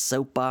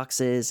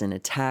soapboxes and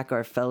attack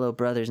our fellow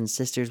brothers and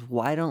sisters,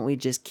 why don't we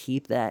just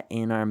keep that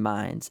in our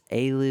minds?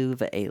 Elu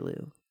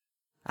ve'elu.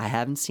 I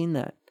haven't seen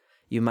that.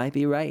 You might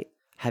be right.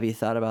 Have you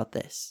thought about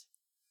this?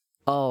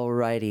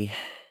 Alrighty.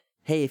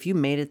 Hey, if you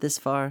made it this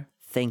far,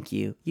 thank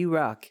you. You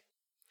rock.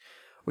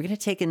 We're going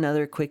to take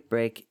another quick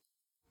break.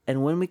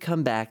 And when we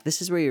come back,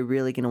 this is where you're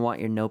really going to want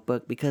your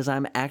notebook, because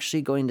I'm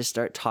actually going to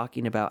start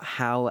talking about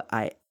how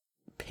I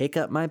pick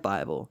up my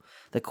Bible,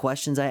 the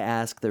questions I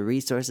ask, the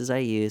resources I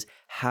use.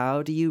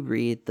 How do you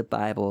read the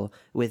Bible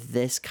with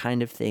this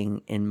kind of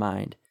thing in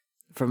mind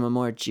from a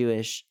more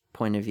Jewish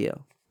point of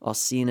view? I'll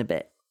see you in a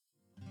bit.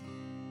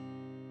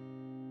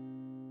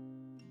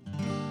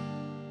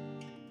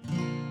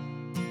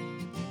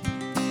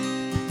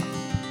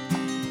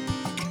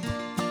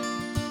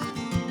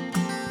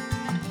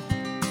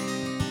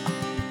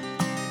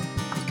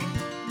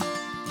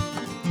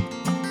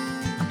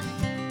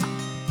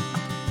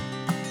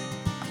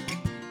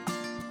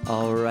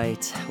 All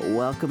right,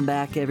 welcome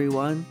back,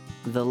 everyone.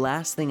 The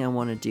last thing I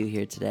want to do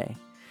here today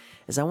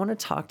is I want to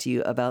talk to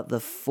you about the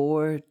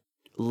 4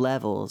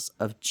 levels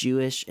of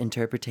Jewish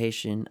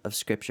interpretation of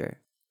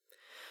Scripture.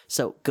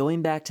 So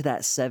going back to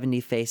that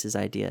 70 faces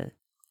idea,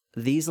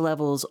 these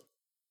levels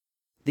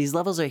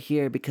are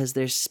here because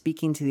they're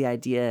speaking to the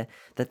idea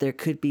that there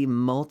could be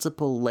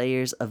multiple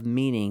layers of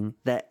meaning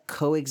that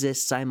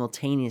coexist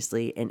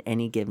simultaneously in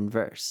any given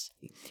verse.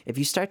 If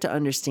you start to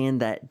understand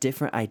that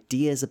different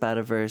ideas about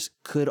a verse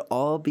could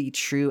all be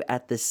true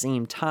at the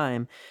same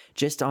time,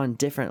 just on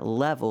different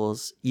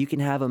levels, you can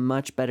have a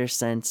much better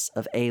sense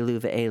of Elu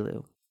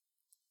ve'elu.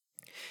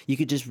 You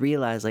could just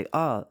realize like,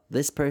 oh,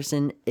 this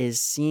person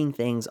is seeing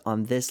things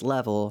on this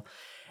level,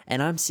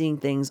 and I'm seeing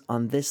things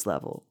on this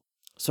level.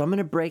 So I'm going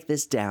to break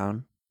this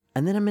down,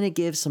 and then I'm going to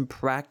give some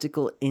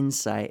practical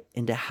insight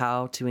into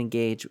how to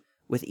engage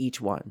with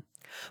each one.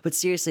 But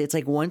seriously, it's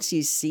like once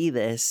you see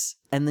this,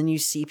 and then you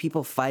see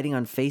people fighting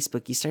on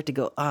Facebook, you start to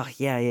go, oh,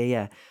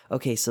 yeah.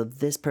 Okay, so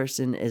this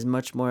person is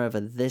much more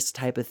of this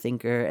type of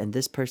thinker, and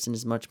this person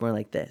is much more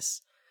like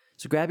this.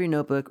 So grab your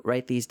notebook,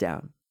 write these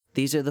down.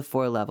 These are the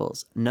 4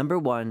 levels. Number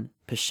 1,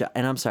 Peshat.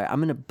 And I'm sorry, I'm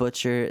going to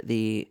butcher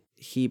the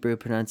Hebrew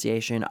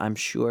pronunciation, I'm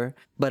sure,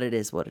 but it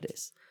is what it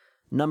is.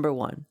 Number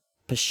 1.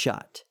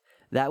 Peshat.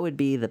 That would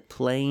be the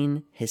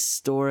plain,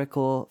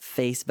 historical,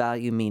 face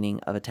value meaning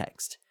of a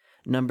text.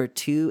 Number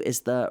 2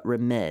 is the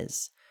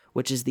remez,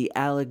 which is the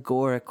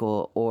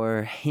allegorical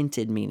or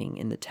hinted meaning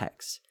in the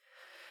text.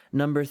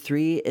 Number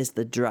 3 is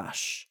the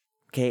drash.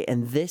 Okay,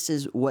 and this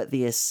is what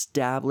the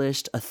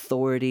established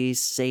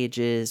authorities,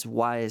 sages,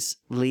 wise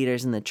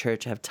leaders in the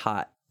church have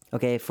taught.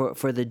 Okay,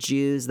 for the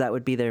Jews, that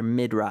would be their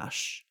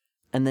midrash.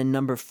 And then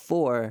number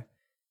 4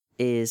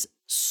 is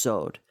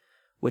sod,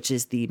 which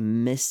is the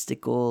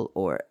mystical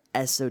or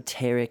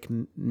esoteric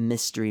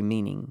mystery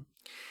meaning.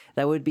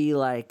 That would be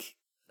like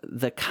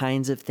the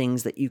kinds of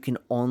things that you can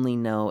only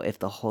know if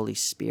the Holy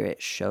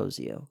Spirit shows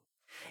you.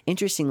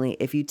 Interestingly,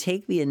 if you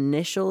take the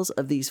initials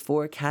of these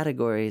 4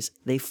 categories,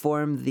 they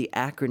form the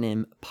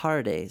acronym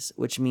Pardes,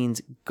 which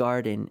means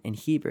garden in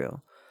Hebrew.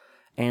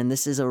 And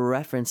this is a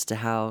reference to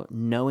how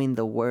knowing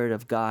the Word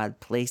of God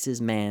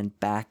places man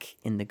back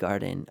in the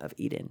Garden of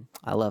Eden.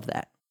 I love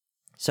that.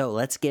 So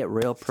let's get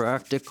real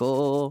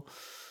practical.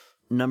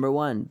 Number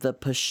 1, the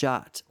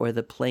Peshat, or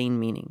the plain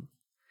meaning.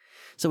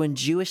 So in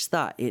Jewish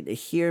thought,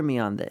 hear me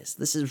on this.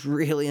 This is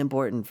really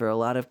important for a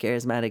lot of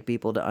charismatic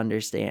people to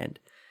understand,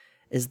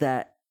 is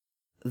that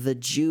the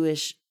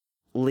Jewish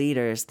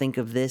leaders think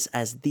of this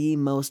as the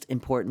most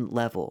important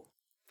level.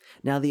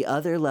 Now, the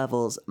other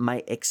levels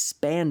might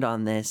expand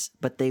on this,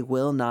 but they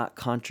will not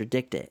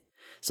contradict it.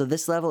 So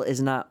this level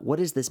is not, what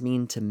does this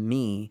mean to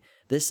me?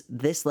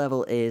 This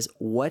level is,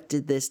 what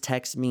did this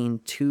text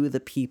mean to the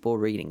people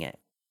reading it?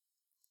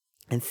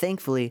 And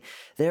thankfully,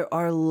 there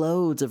are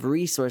loads of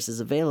resources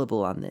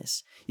available on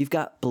this. You've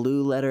got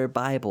Blue Letter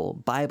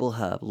Bible, Bible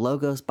Hub,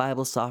 Logos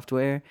Bible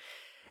Software.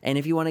 And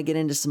if you want to get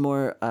into some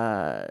more,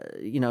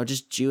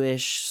 just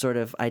Jewish sort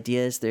of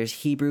ideas, there's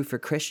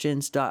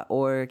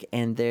HebrewForChristians.org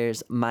and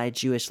there's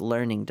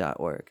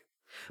MyJewishLearning.org.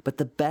 But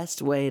the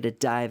best way to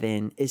dive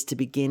in is to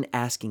begin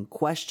asking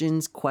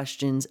questions,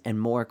 and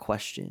more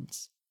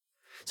questions.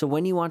 So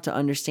when you want to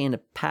understand a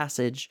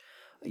passage,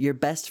 your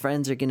best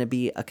friends are going to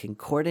be a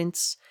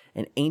concordance,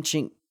 an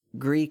ancient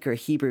Greek or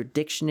Hebrew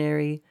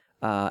dictionary,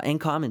 and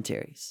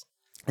commentaries.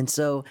 And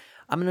so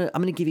I'm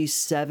gonna give you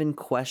 7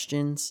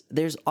 questions.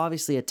 There's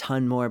obviously a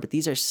ton more, but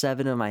these are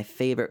 7 of my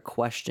favorite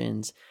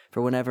questions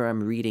for whenever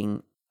I'm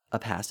reading a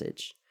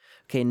passage.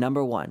 Okay,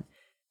 number 1,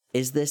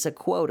 is this a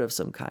quote of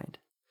some kind?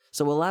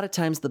 So a lot of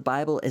times the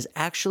Bible is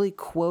actually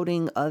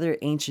quoting other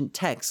ancient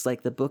texts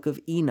like the Book of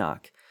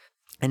Enoch.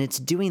 And it's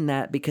doing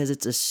that because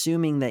it's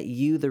assuming that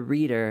you, the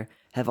reader,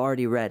 have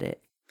already read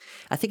it.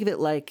 I think of it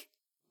like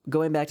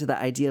going back to the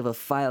idea of a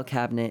file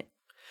cabinet.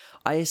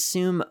 I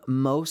assume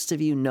most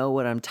of you know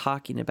what I'm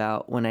talking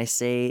about when I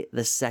say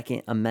the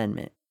Second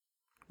Amendment,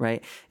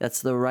 right?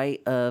 That's the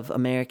right of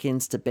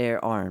Americans to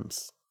bear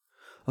arms.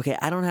 Okay,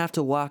 I don't have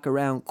to walk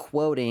around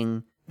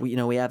quoting,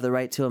 we have the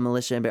right to a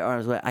militia and bear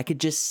arms. But I could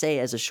just say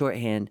as a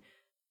shorthand,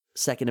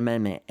 Second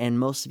Amendment, and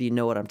most of you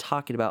know what I'm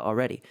talking about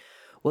already.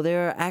 Well,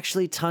 there are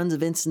actually tons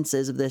of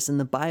instances of this in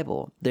the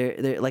Bible.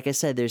 There, like I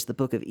said, there's the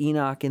Book of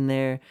Enoch in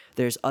there.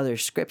 There's other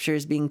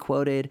scriptures being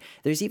quoted.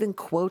 There's even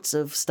quotes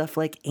of stuff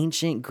like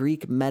ancient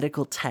Greek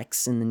medical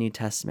texts in the New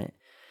Testament.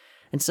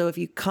 And so if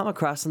you come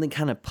across something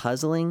kind of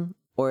puzzling,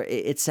 or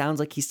it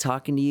sounds like he's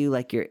talking to you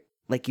like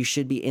you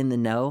should be in the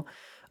know,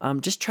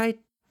 just try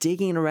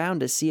digging around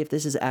to see if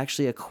this is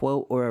actually a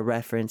quote or a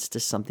reference to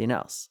something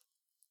else.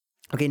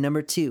 Okay,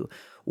 number 2.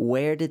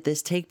 Where did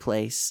this take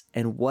place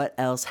and what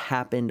else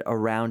happened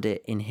around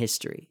it in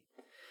history?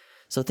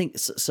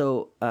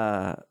 So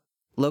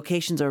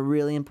locations are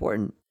really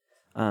important.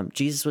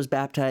 Jesus was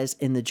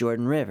baptized in the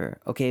Jordan River.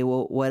 Okay,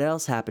 well, what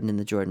else happened in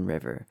the Jordan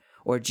River?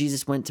 Or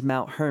Jesus went to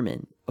Mount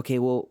Hermon. Okay,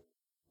 well,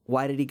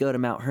 why did he go to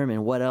Mount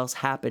Hermon? What else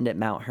happened at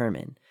Mount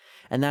Hermon?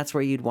 And that's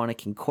where you'd want a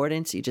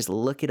concordance. You just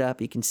look it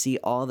up. You can see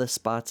all the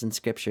spots in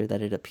Scripture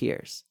that it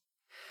appears.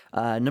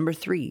 Number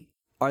 3,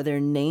 are there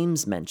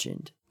names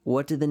mentioned?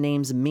 What do the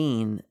names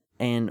mean,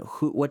 and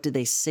what do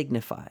they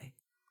signify?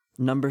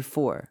 Number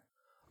 4,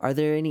 are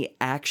there any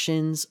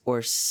actions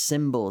or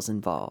symbols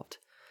involved?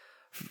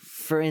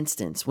 For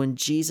instance, when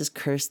Jesus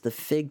cursed the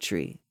fig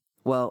tree,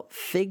 well,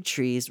 fig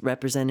trees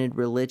represented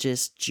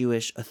religious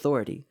Jewish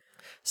authority.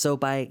 So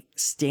by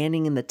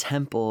standing in the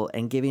temple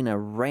and giving a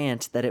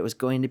rant that it was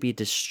going to be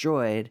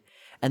destroyed,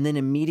 and then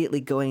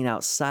immediately going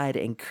outside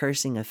and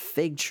cursing a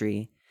fig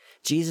tree,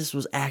 Jesus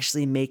was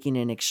actually making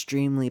an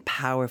extremely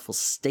powerful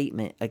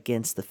statement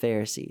against the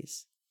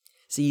Pharisees.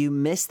 So you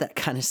miss that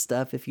kind of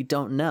stuff if you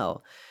don't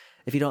know,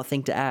 if you don't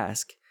think to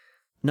ask.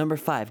 Number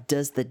 5,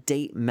 does the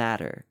date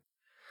matter?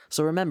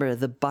 So remember,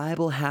 the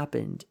Bible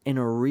happened in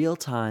a real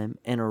time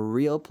and a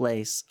real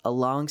place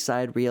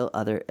alongside real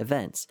other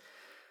events.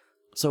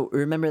 So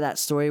remember that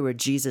story where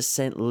Jesus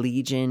sent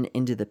Legion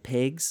into the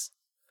pigs?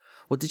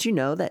 Well, did you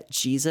know that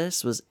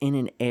Jesus was in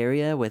an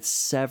area with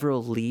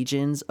several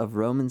legions of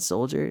Roman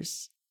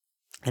soldiers?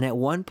 And at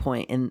one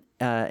point in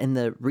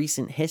the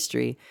recent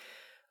history,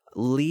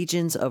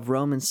 legions of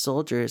Roman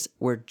soldiers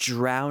were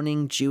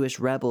drowning Jewish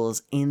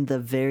rebels in the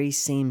very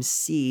same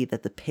sea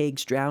that the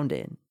pigs drowned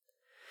in.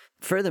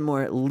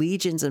 Furthermore,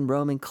 legions in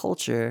Roman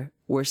culture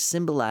were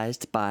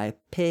symbolized by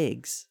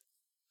pigs.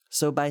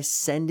 So by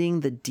sending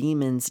the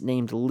demons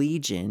named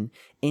Legion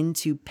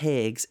into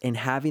pigs and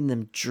having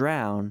them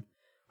drown,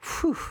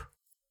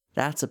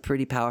 that's a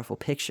pretty powerful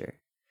picture.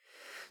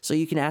 So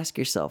you can ask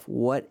yourself,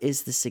 what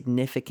is the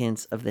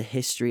significance of the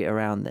history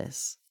around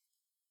this?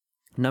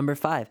 Number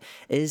 5,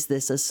 is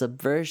this a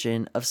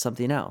subversion of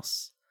something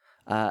else?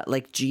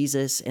 Like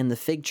Jesus and the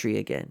fig tree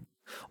again.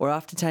 Or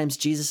oftentimes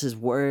Jesus'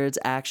 words,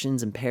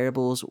 actions, and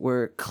parables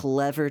were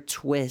clever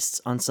twists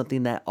on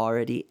something that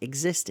already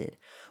existed.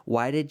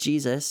 Why did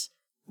Jesus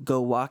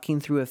go walking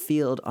through a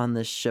field on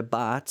the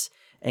Shabbat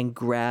and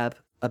grab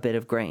a bit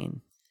of grain?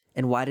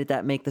 And why did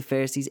that make the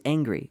Pharisees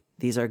angry?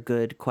 These are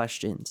good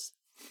questions.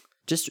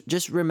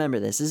 Just remember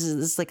this. This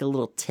is like a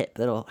little tip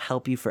that'll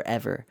help you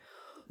forever.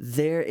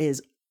 There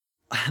is,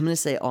 I'm going to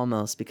say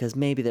almost because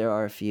maybe there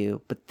are a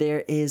few, but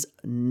there is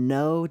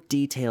no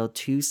detail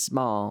too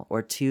small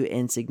or too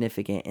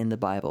insignificant in the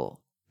Bible.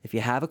 If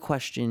you have a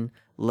question,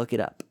 look it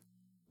up.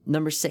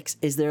 Number 6,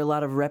 is there a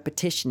lot of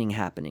repetition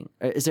happening?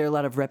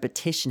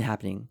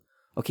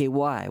 Okay,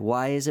 why?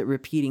 Why is it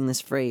repeating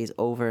this phrase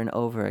over and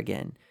over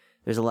again?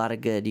 There's a lot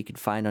of good you could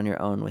find on your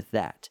own with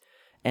that.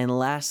 And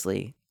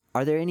lastly,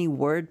 are there any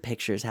word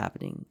pictures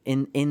happening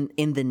in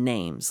the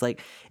names? Like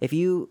if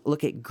you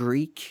look at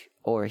Greek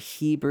or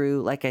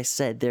Hebrew, like I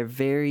said, they're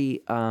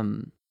very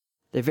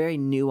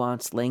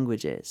nuanced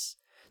languages.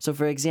 So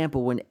for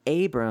example, when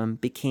Abram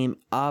became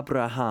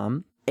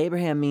Abraham,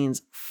 Abraham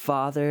means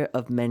father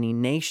of many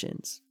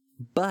nations.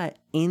 But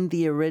in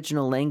the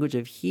original language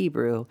of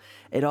Hebrew,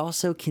 it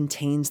also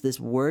contains this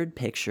word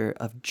picture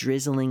of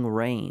drizzling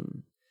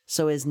rain.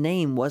 So his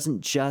name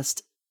wasn't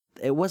just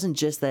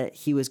that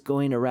he was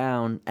going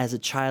around as a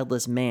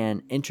childless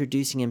man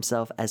introducing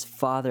himself as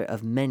father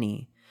of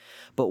many,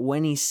 but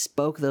when he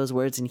spoke those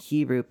words in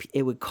Hebrew,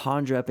 it would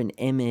conjure up an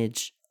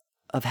image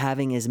of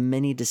having as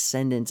many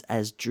descendants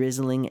as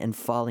drizzling and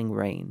falling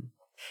rain.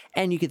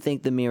 And you could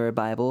thank the Mirror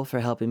Bible for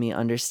helping me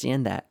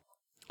understand that.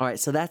 All right,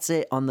 so that's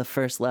it on the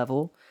first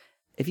level.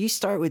 If you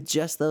start with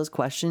just those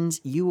questions,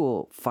 you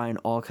will find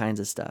all kinds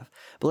of stuff.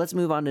 But let's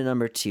move on to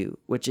number 2,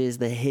 which is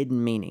the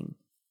hidden meaning.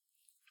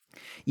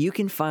 You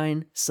can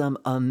find some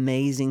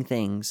amazing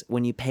things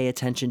when you pay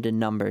attention to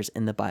numbers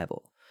in the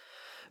Bible.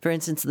 For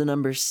instance, the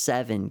number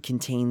 7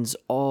 contains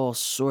all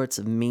sorts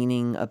of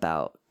meaning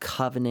about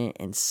covenant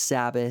and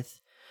Sabbath.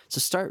 So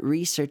start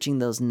researching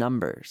those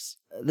numbers.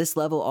 This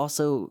level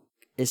also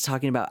is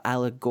talking about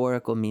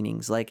allegorical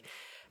meanings, like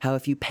how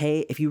if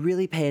you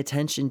really pay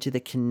attention to the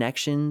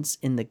connections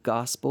in the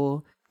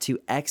gospel to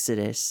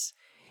Exodus,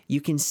 you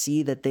can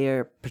see that they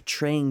are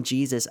portraying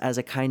Jesus as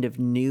a kind of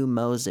new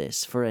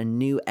Moses for a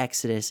new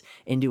Exodus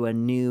into a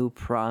new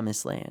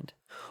promised land.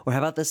 Or how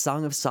about the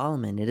Song of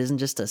Solomon? It isn't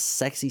just a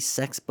sexy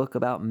sex book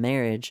about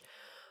marriage,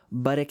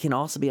 but it can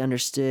also be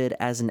understood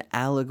as an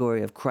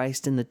allegory of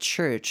Christ in the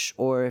church,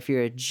 or if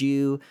you're a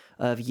Jew,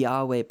 of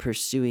Yahweh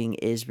pursuing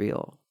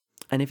Israel.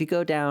 And if you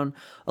go down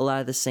a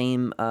lot of the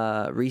same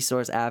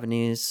resource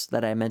avenues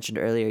that I mentioned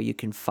earlier, you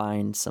can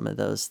find some of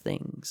those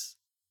things.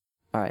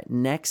 All right,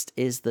 next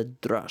is the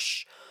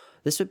drush.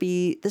 This would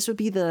be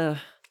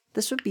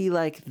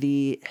like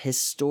the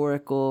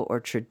historical or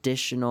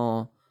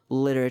traditional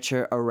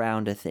literature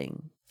around a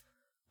thing.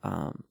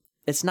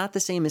 It's not the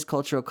same as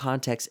cultural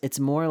context. It's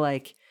more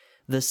like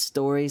the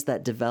stories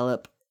that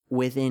develop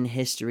within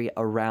history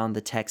around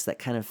the text that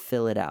kind of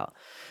fill it out.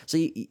 So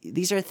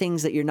these are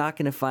things that you're not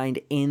going to find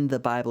in the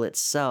Bible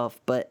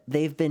itself, but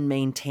they've been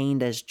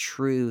maintained as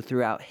true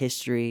throughout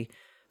history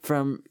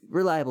from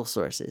reliable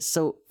sources.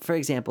 So, for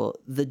example,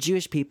 the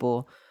Jewish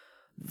people,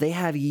 they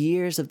have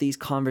years of these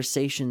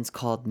conversations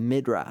called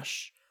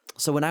midrash.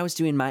 So when I was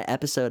doing my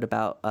episode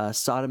about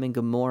Sodom and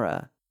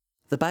Gomorrah,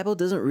 the Bible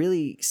doesn't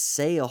really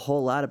say a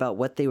whole lot about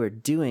what they were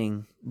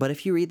doing, but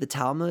if you read the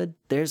Talmud,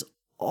 there's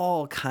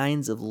all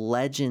kinds of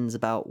legends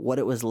about what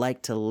it was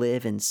like to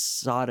live in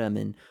Sodom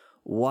and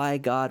why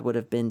God would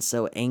have been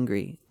so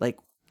angry, like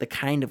the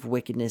kind of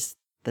wickedness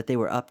that they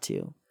were up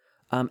to.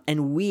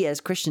 And we as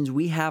Christians,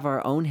 we have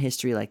our own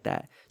history like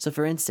that. So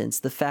for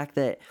instance, the fact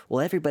that,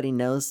 everybody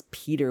knows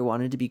Peter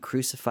wanted to be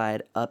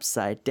crucified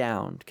upside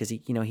down because he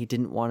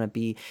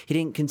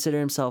didn't consider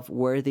himself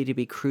worthy to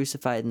be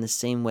crucified in the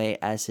same way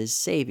as his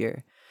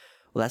Savior.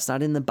 Well, that's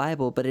not in the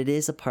Bible, but it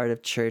is a part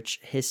of church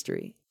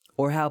history.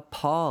 Or how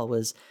Paul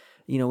was,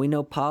 we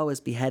know Paul was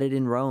beheaded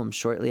in Rome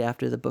shortly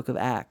after the book of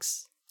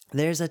Acts.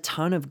 There's a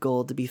ton of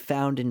gold to be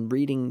found in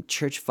reading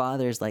church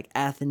fathers like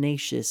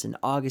Athanasius and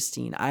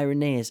Augustine,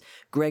 Irenaeus,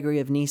 Gregory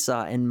of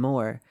Nyssa, and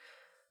more,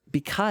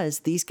 because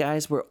these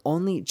guys were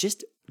only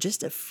just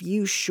a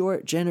few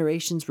short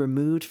generations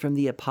removed from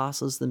the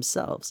apostles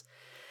themselves.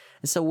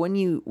 And so when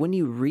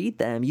you read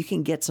them, you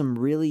can get some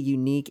really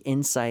unique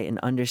insight and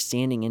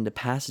understanding into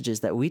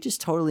passages that we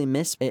just totally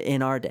miss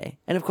in our day.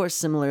 And of course,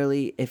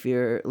 similarly, if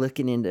you're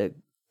looking into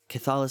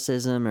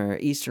Catholicism or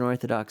Eastern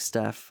Orthodox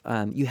stuff,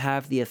 you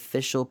have the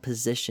official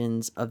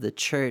positions of the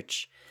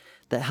church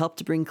that help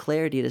to bring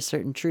clarity to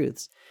certain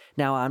truths.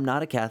 Now, I'm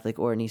not a Catholic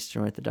or an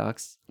Eastern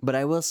Orthodox, but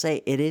I will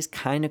say it is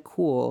kind of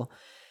cool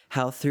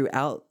how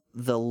throughout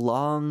the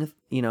long,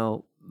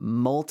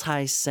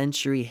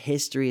 multi-century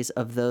histories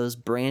of those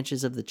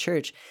branches of the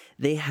church,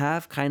 they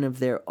have kind of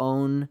their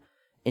own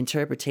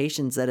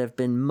interpretations that have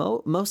been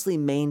mostly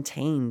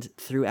maintained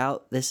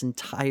throughout this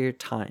entire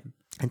time.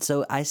 And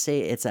so I say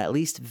it's at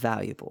least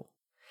valuable.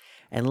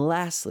 And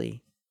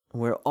lastly,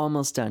 we're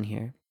almost done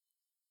here,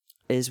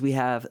 is we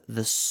have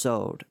the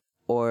sod,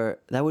 or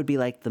that would be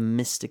like the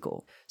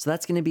mystical. So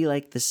that's going to be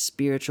like the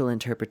spiritual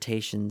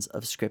interpretations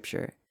of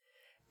Scripture.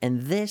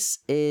 And this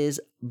is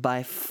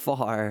by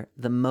far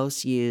the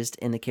most used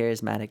in the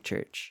charismatic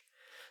church.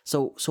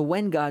 So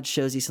when God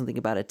shows you something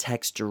about a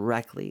text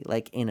directly,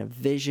 like in a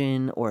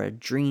vision or a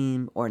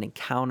dream or an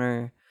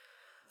encounter,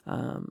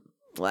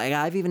 like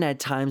I've even had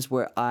times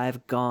where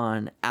I've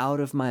gone out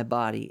of my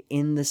body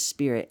in the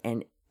spirit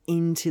and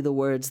into the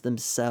words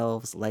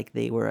themselves like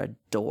they were a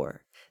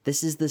door.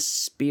 This is the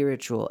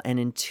spiritual and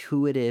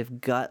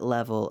intuitive gut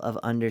level of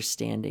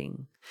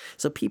understanding.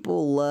 So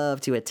people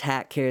love to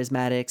attack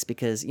charismatics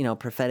because,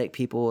 prophetic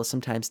people will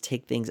sometimes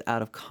take things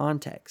out of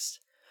context.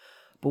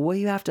 But what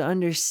you have to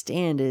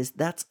understand is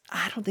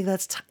I don't think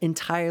that's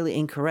entirely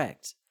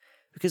incorrect.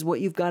 Because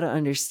what you've got to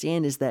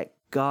understand is that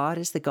God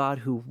is the God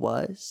who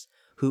was,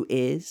 who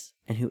is,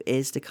 and who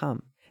is to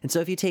come. And so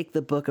if you take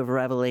the book of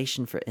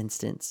Revelation, for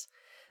instance,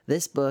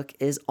 this book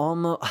is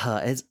almost,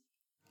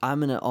 I'm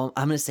going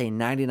to say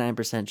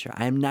 99% sure.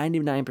 I am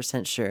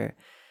 99% sure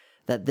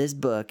that this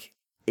book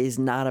is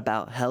not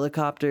about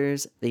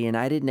helicopters, the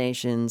United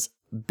Nations,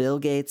 Bill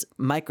Gates,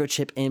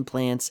 microchip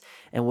implants,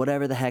 and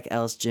whatever the heck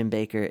else Jim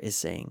Bakker is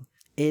saying.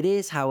 It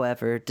is,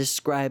 however,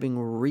 describing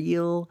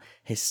real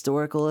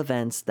historical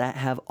events that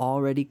have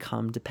already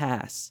come to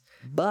pass.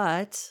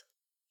 But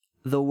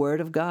the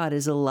Word of God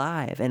is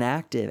alive and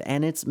active,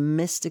 and it's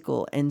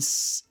mystical, and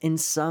in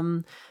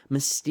some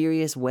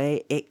mysterious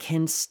way, it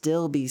can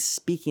still be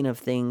speaking of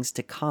things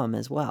to come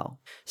as well.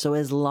 So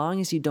as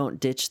long as you don't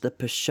ditch the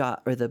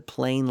peshat or the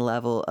plain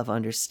level of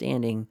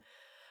understanding,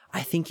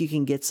 I think you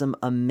can get some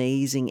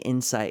amazing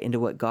insight into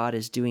what God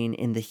is doing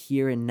in the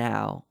here and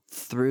now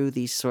through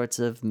these sorts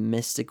of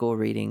mystical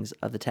readings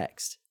of the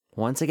text.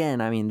 Once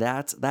again, I mean,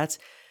 that's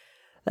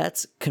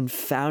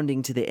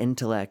confounding to the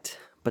intellect,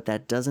 but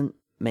that doesn't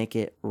make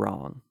it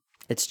wrong.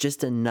 It's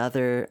just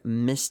another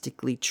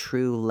mystically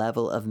true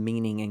level of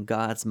meaning in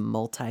God's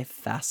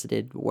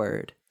multifaceted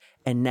word.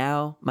 And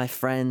now, my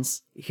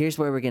friends, here's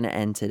where we're going to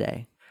end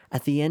today.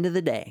 At the end of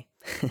the day,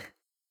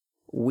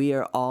 we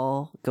are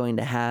all going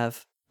to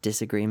have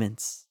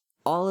disagreements.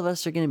 All of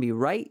us are going to be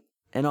right,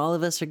 and all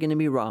of us are going to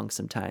be wrong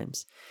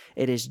sometimes.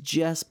 It is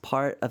just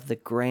part of the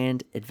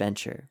grand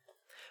adventure.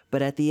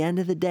 But at the end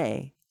of the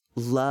day,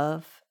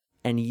 love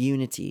and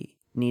unity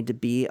need to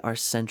be our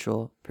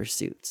central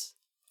pursuits.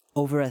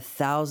 Over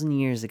 1,000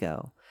 years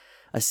ago,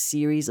 a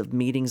series of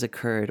meetings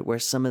occurred where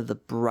some of the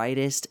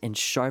brightest and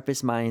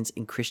sharpest minds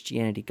in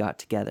Christianity got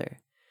together.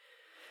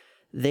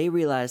 They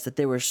realized that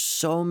there were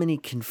so many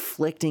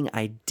conflicting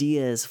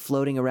ideas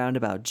floating around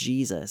about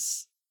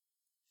Jesus.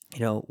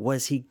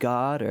 Was he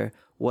God, or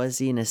was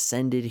he an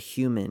ascended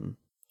human?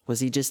 Was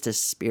he just a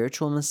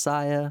spiritual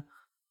Messiah?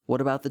 What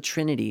about the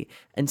Trinity?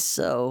 And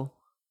so,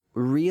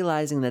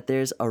 realizing that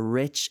there's a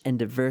rich and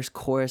diverse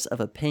chorus of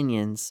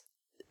opinions,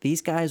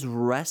 these guys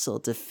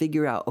wrestled to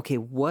figure out, okay,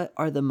 what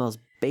are the most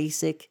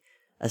basic,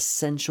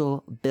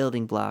 essential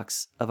building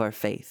blocks of our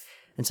faith?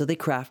 And so they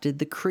crafted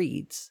the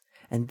creeds.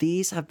 And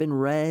these have been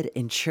read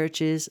in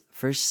churches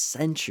for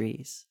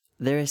centuries.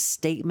 They're a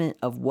statement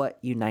of what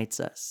unites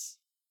us.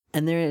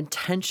 And they're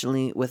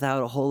intentionally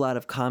without a whole lot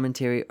of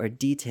commentary or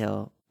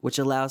detail, which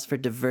allows for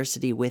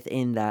diversity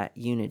within that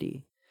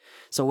unity.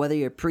 So whether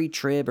you're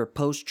pre-trib or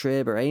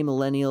post-trib or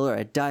amillennial or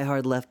a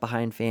diehard Left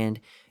Behind fan,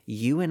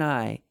 you and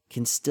I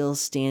can still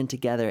stand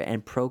together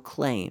and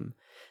proclaim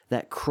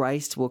that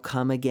Christ will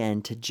come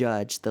again to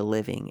judge the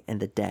living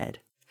and the dead.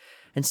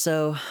 And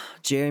so,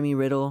 Jeremy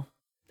Riddle,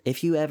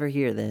 if you ever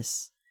hear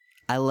this,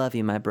 I love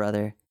you, my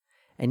brother.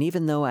 And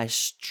even though I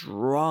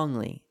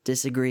strongly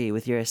disagree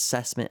with your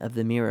assessment of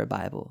the Mirror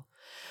Bible,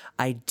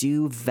 I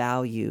do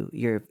value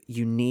your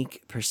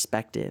unique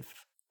perspective.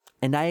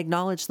 And I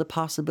acknowledge the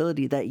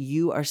possibility that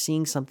you are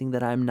seeing something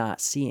that I'm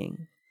not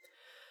seeing.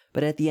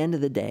 But at the end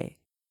of the day,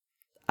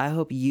 I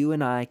hope you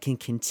and I can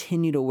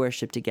continue to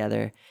worship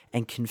together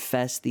and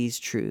confess these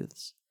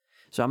truths.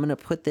 So I'm going to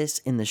put this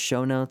in the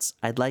show notes.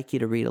 I'd like you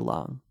to read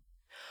along.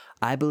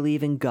 I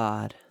believe in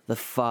God, the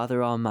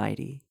Father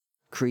Almighty,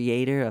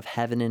 creator of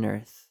heaven and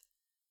earth,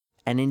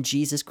 and in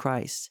Jesus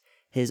Christ,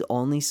 his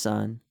only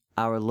Son,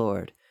 our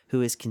Lord,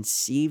 who is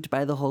conceived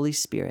by the Holy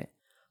Spirit,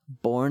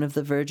 born of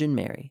the Virgin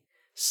Mary,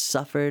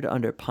 suffered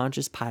under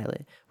Pontius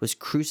Pilate, was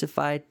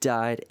crucified,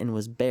 died, and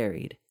was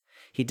buried.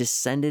 He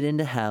descended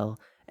into hell,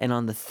 and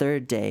on the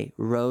third day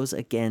rose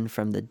again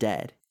from the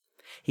dead.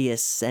 He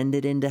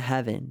ascended into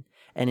heaven,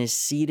 and is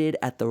seated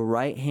at the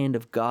right hand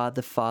of God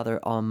the Father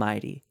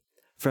Almighty.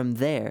 From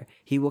there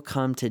he will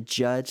come to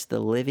judge the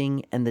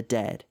living and the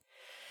dead.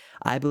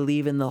 I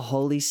believe in the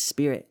Holy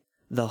Spirit,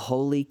 the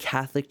Holy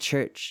Catholic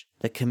Church,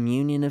 the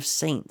communion of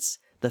saints,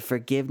 the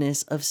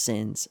forgiveness of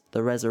sins,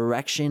 the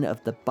resurrection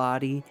of the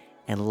body,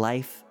 and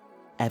life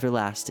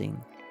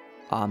everlasting.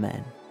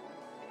 Amen.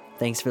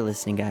 Thanks for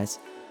listening, guys.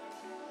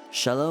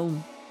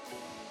 Shalom.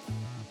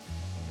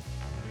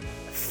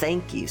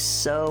 Thank you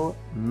so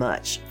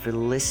much for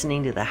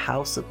listening to the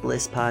House of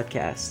Bliss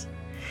podcast.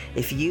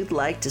 If you'd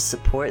like to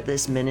support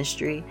this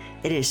ministry,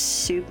 it is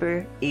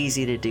super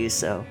easy to do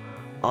so.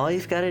 All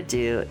you've got to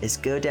do is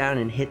go down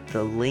and hit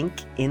the link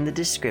in the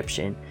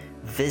description,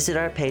 visit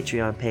our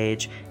Patreon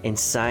page, and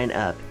sign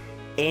up.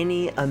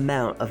 Any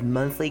amount of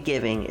monthly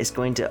giving is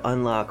going to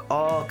unlock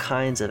all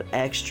kinds of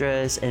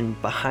extras and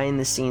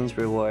behind-the-scenes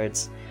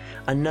rewards.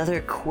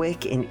 Another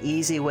quick and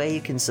easy way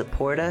you can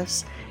support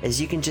us is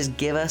you can just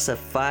give us a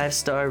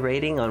 5-star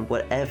rating on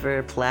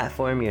whatever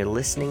platform you're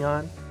listening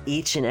on.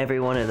 Each and every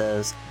one of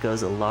those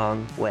goes a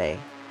long way.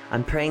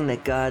 I'm praying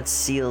that God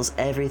seals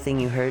everything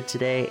you heard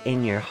today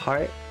in your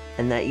heart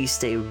and that you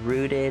stay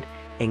rooted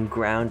and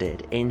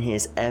grounded in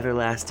His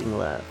everlasting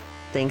love.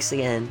 Thanks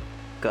again.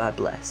 God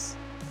bless.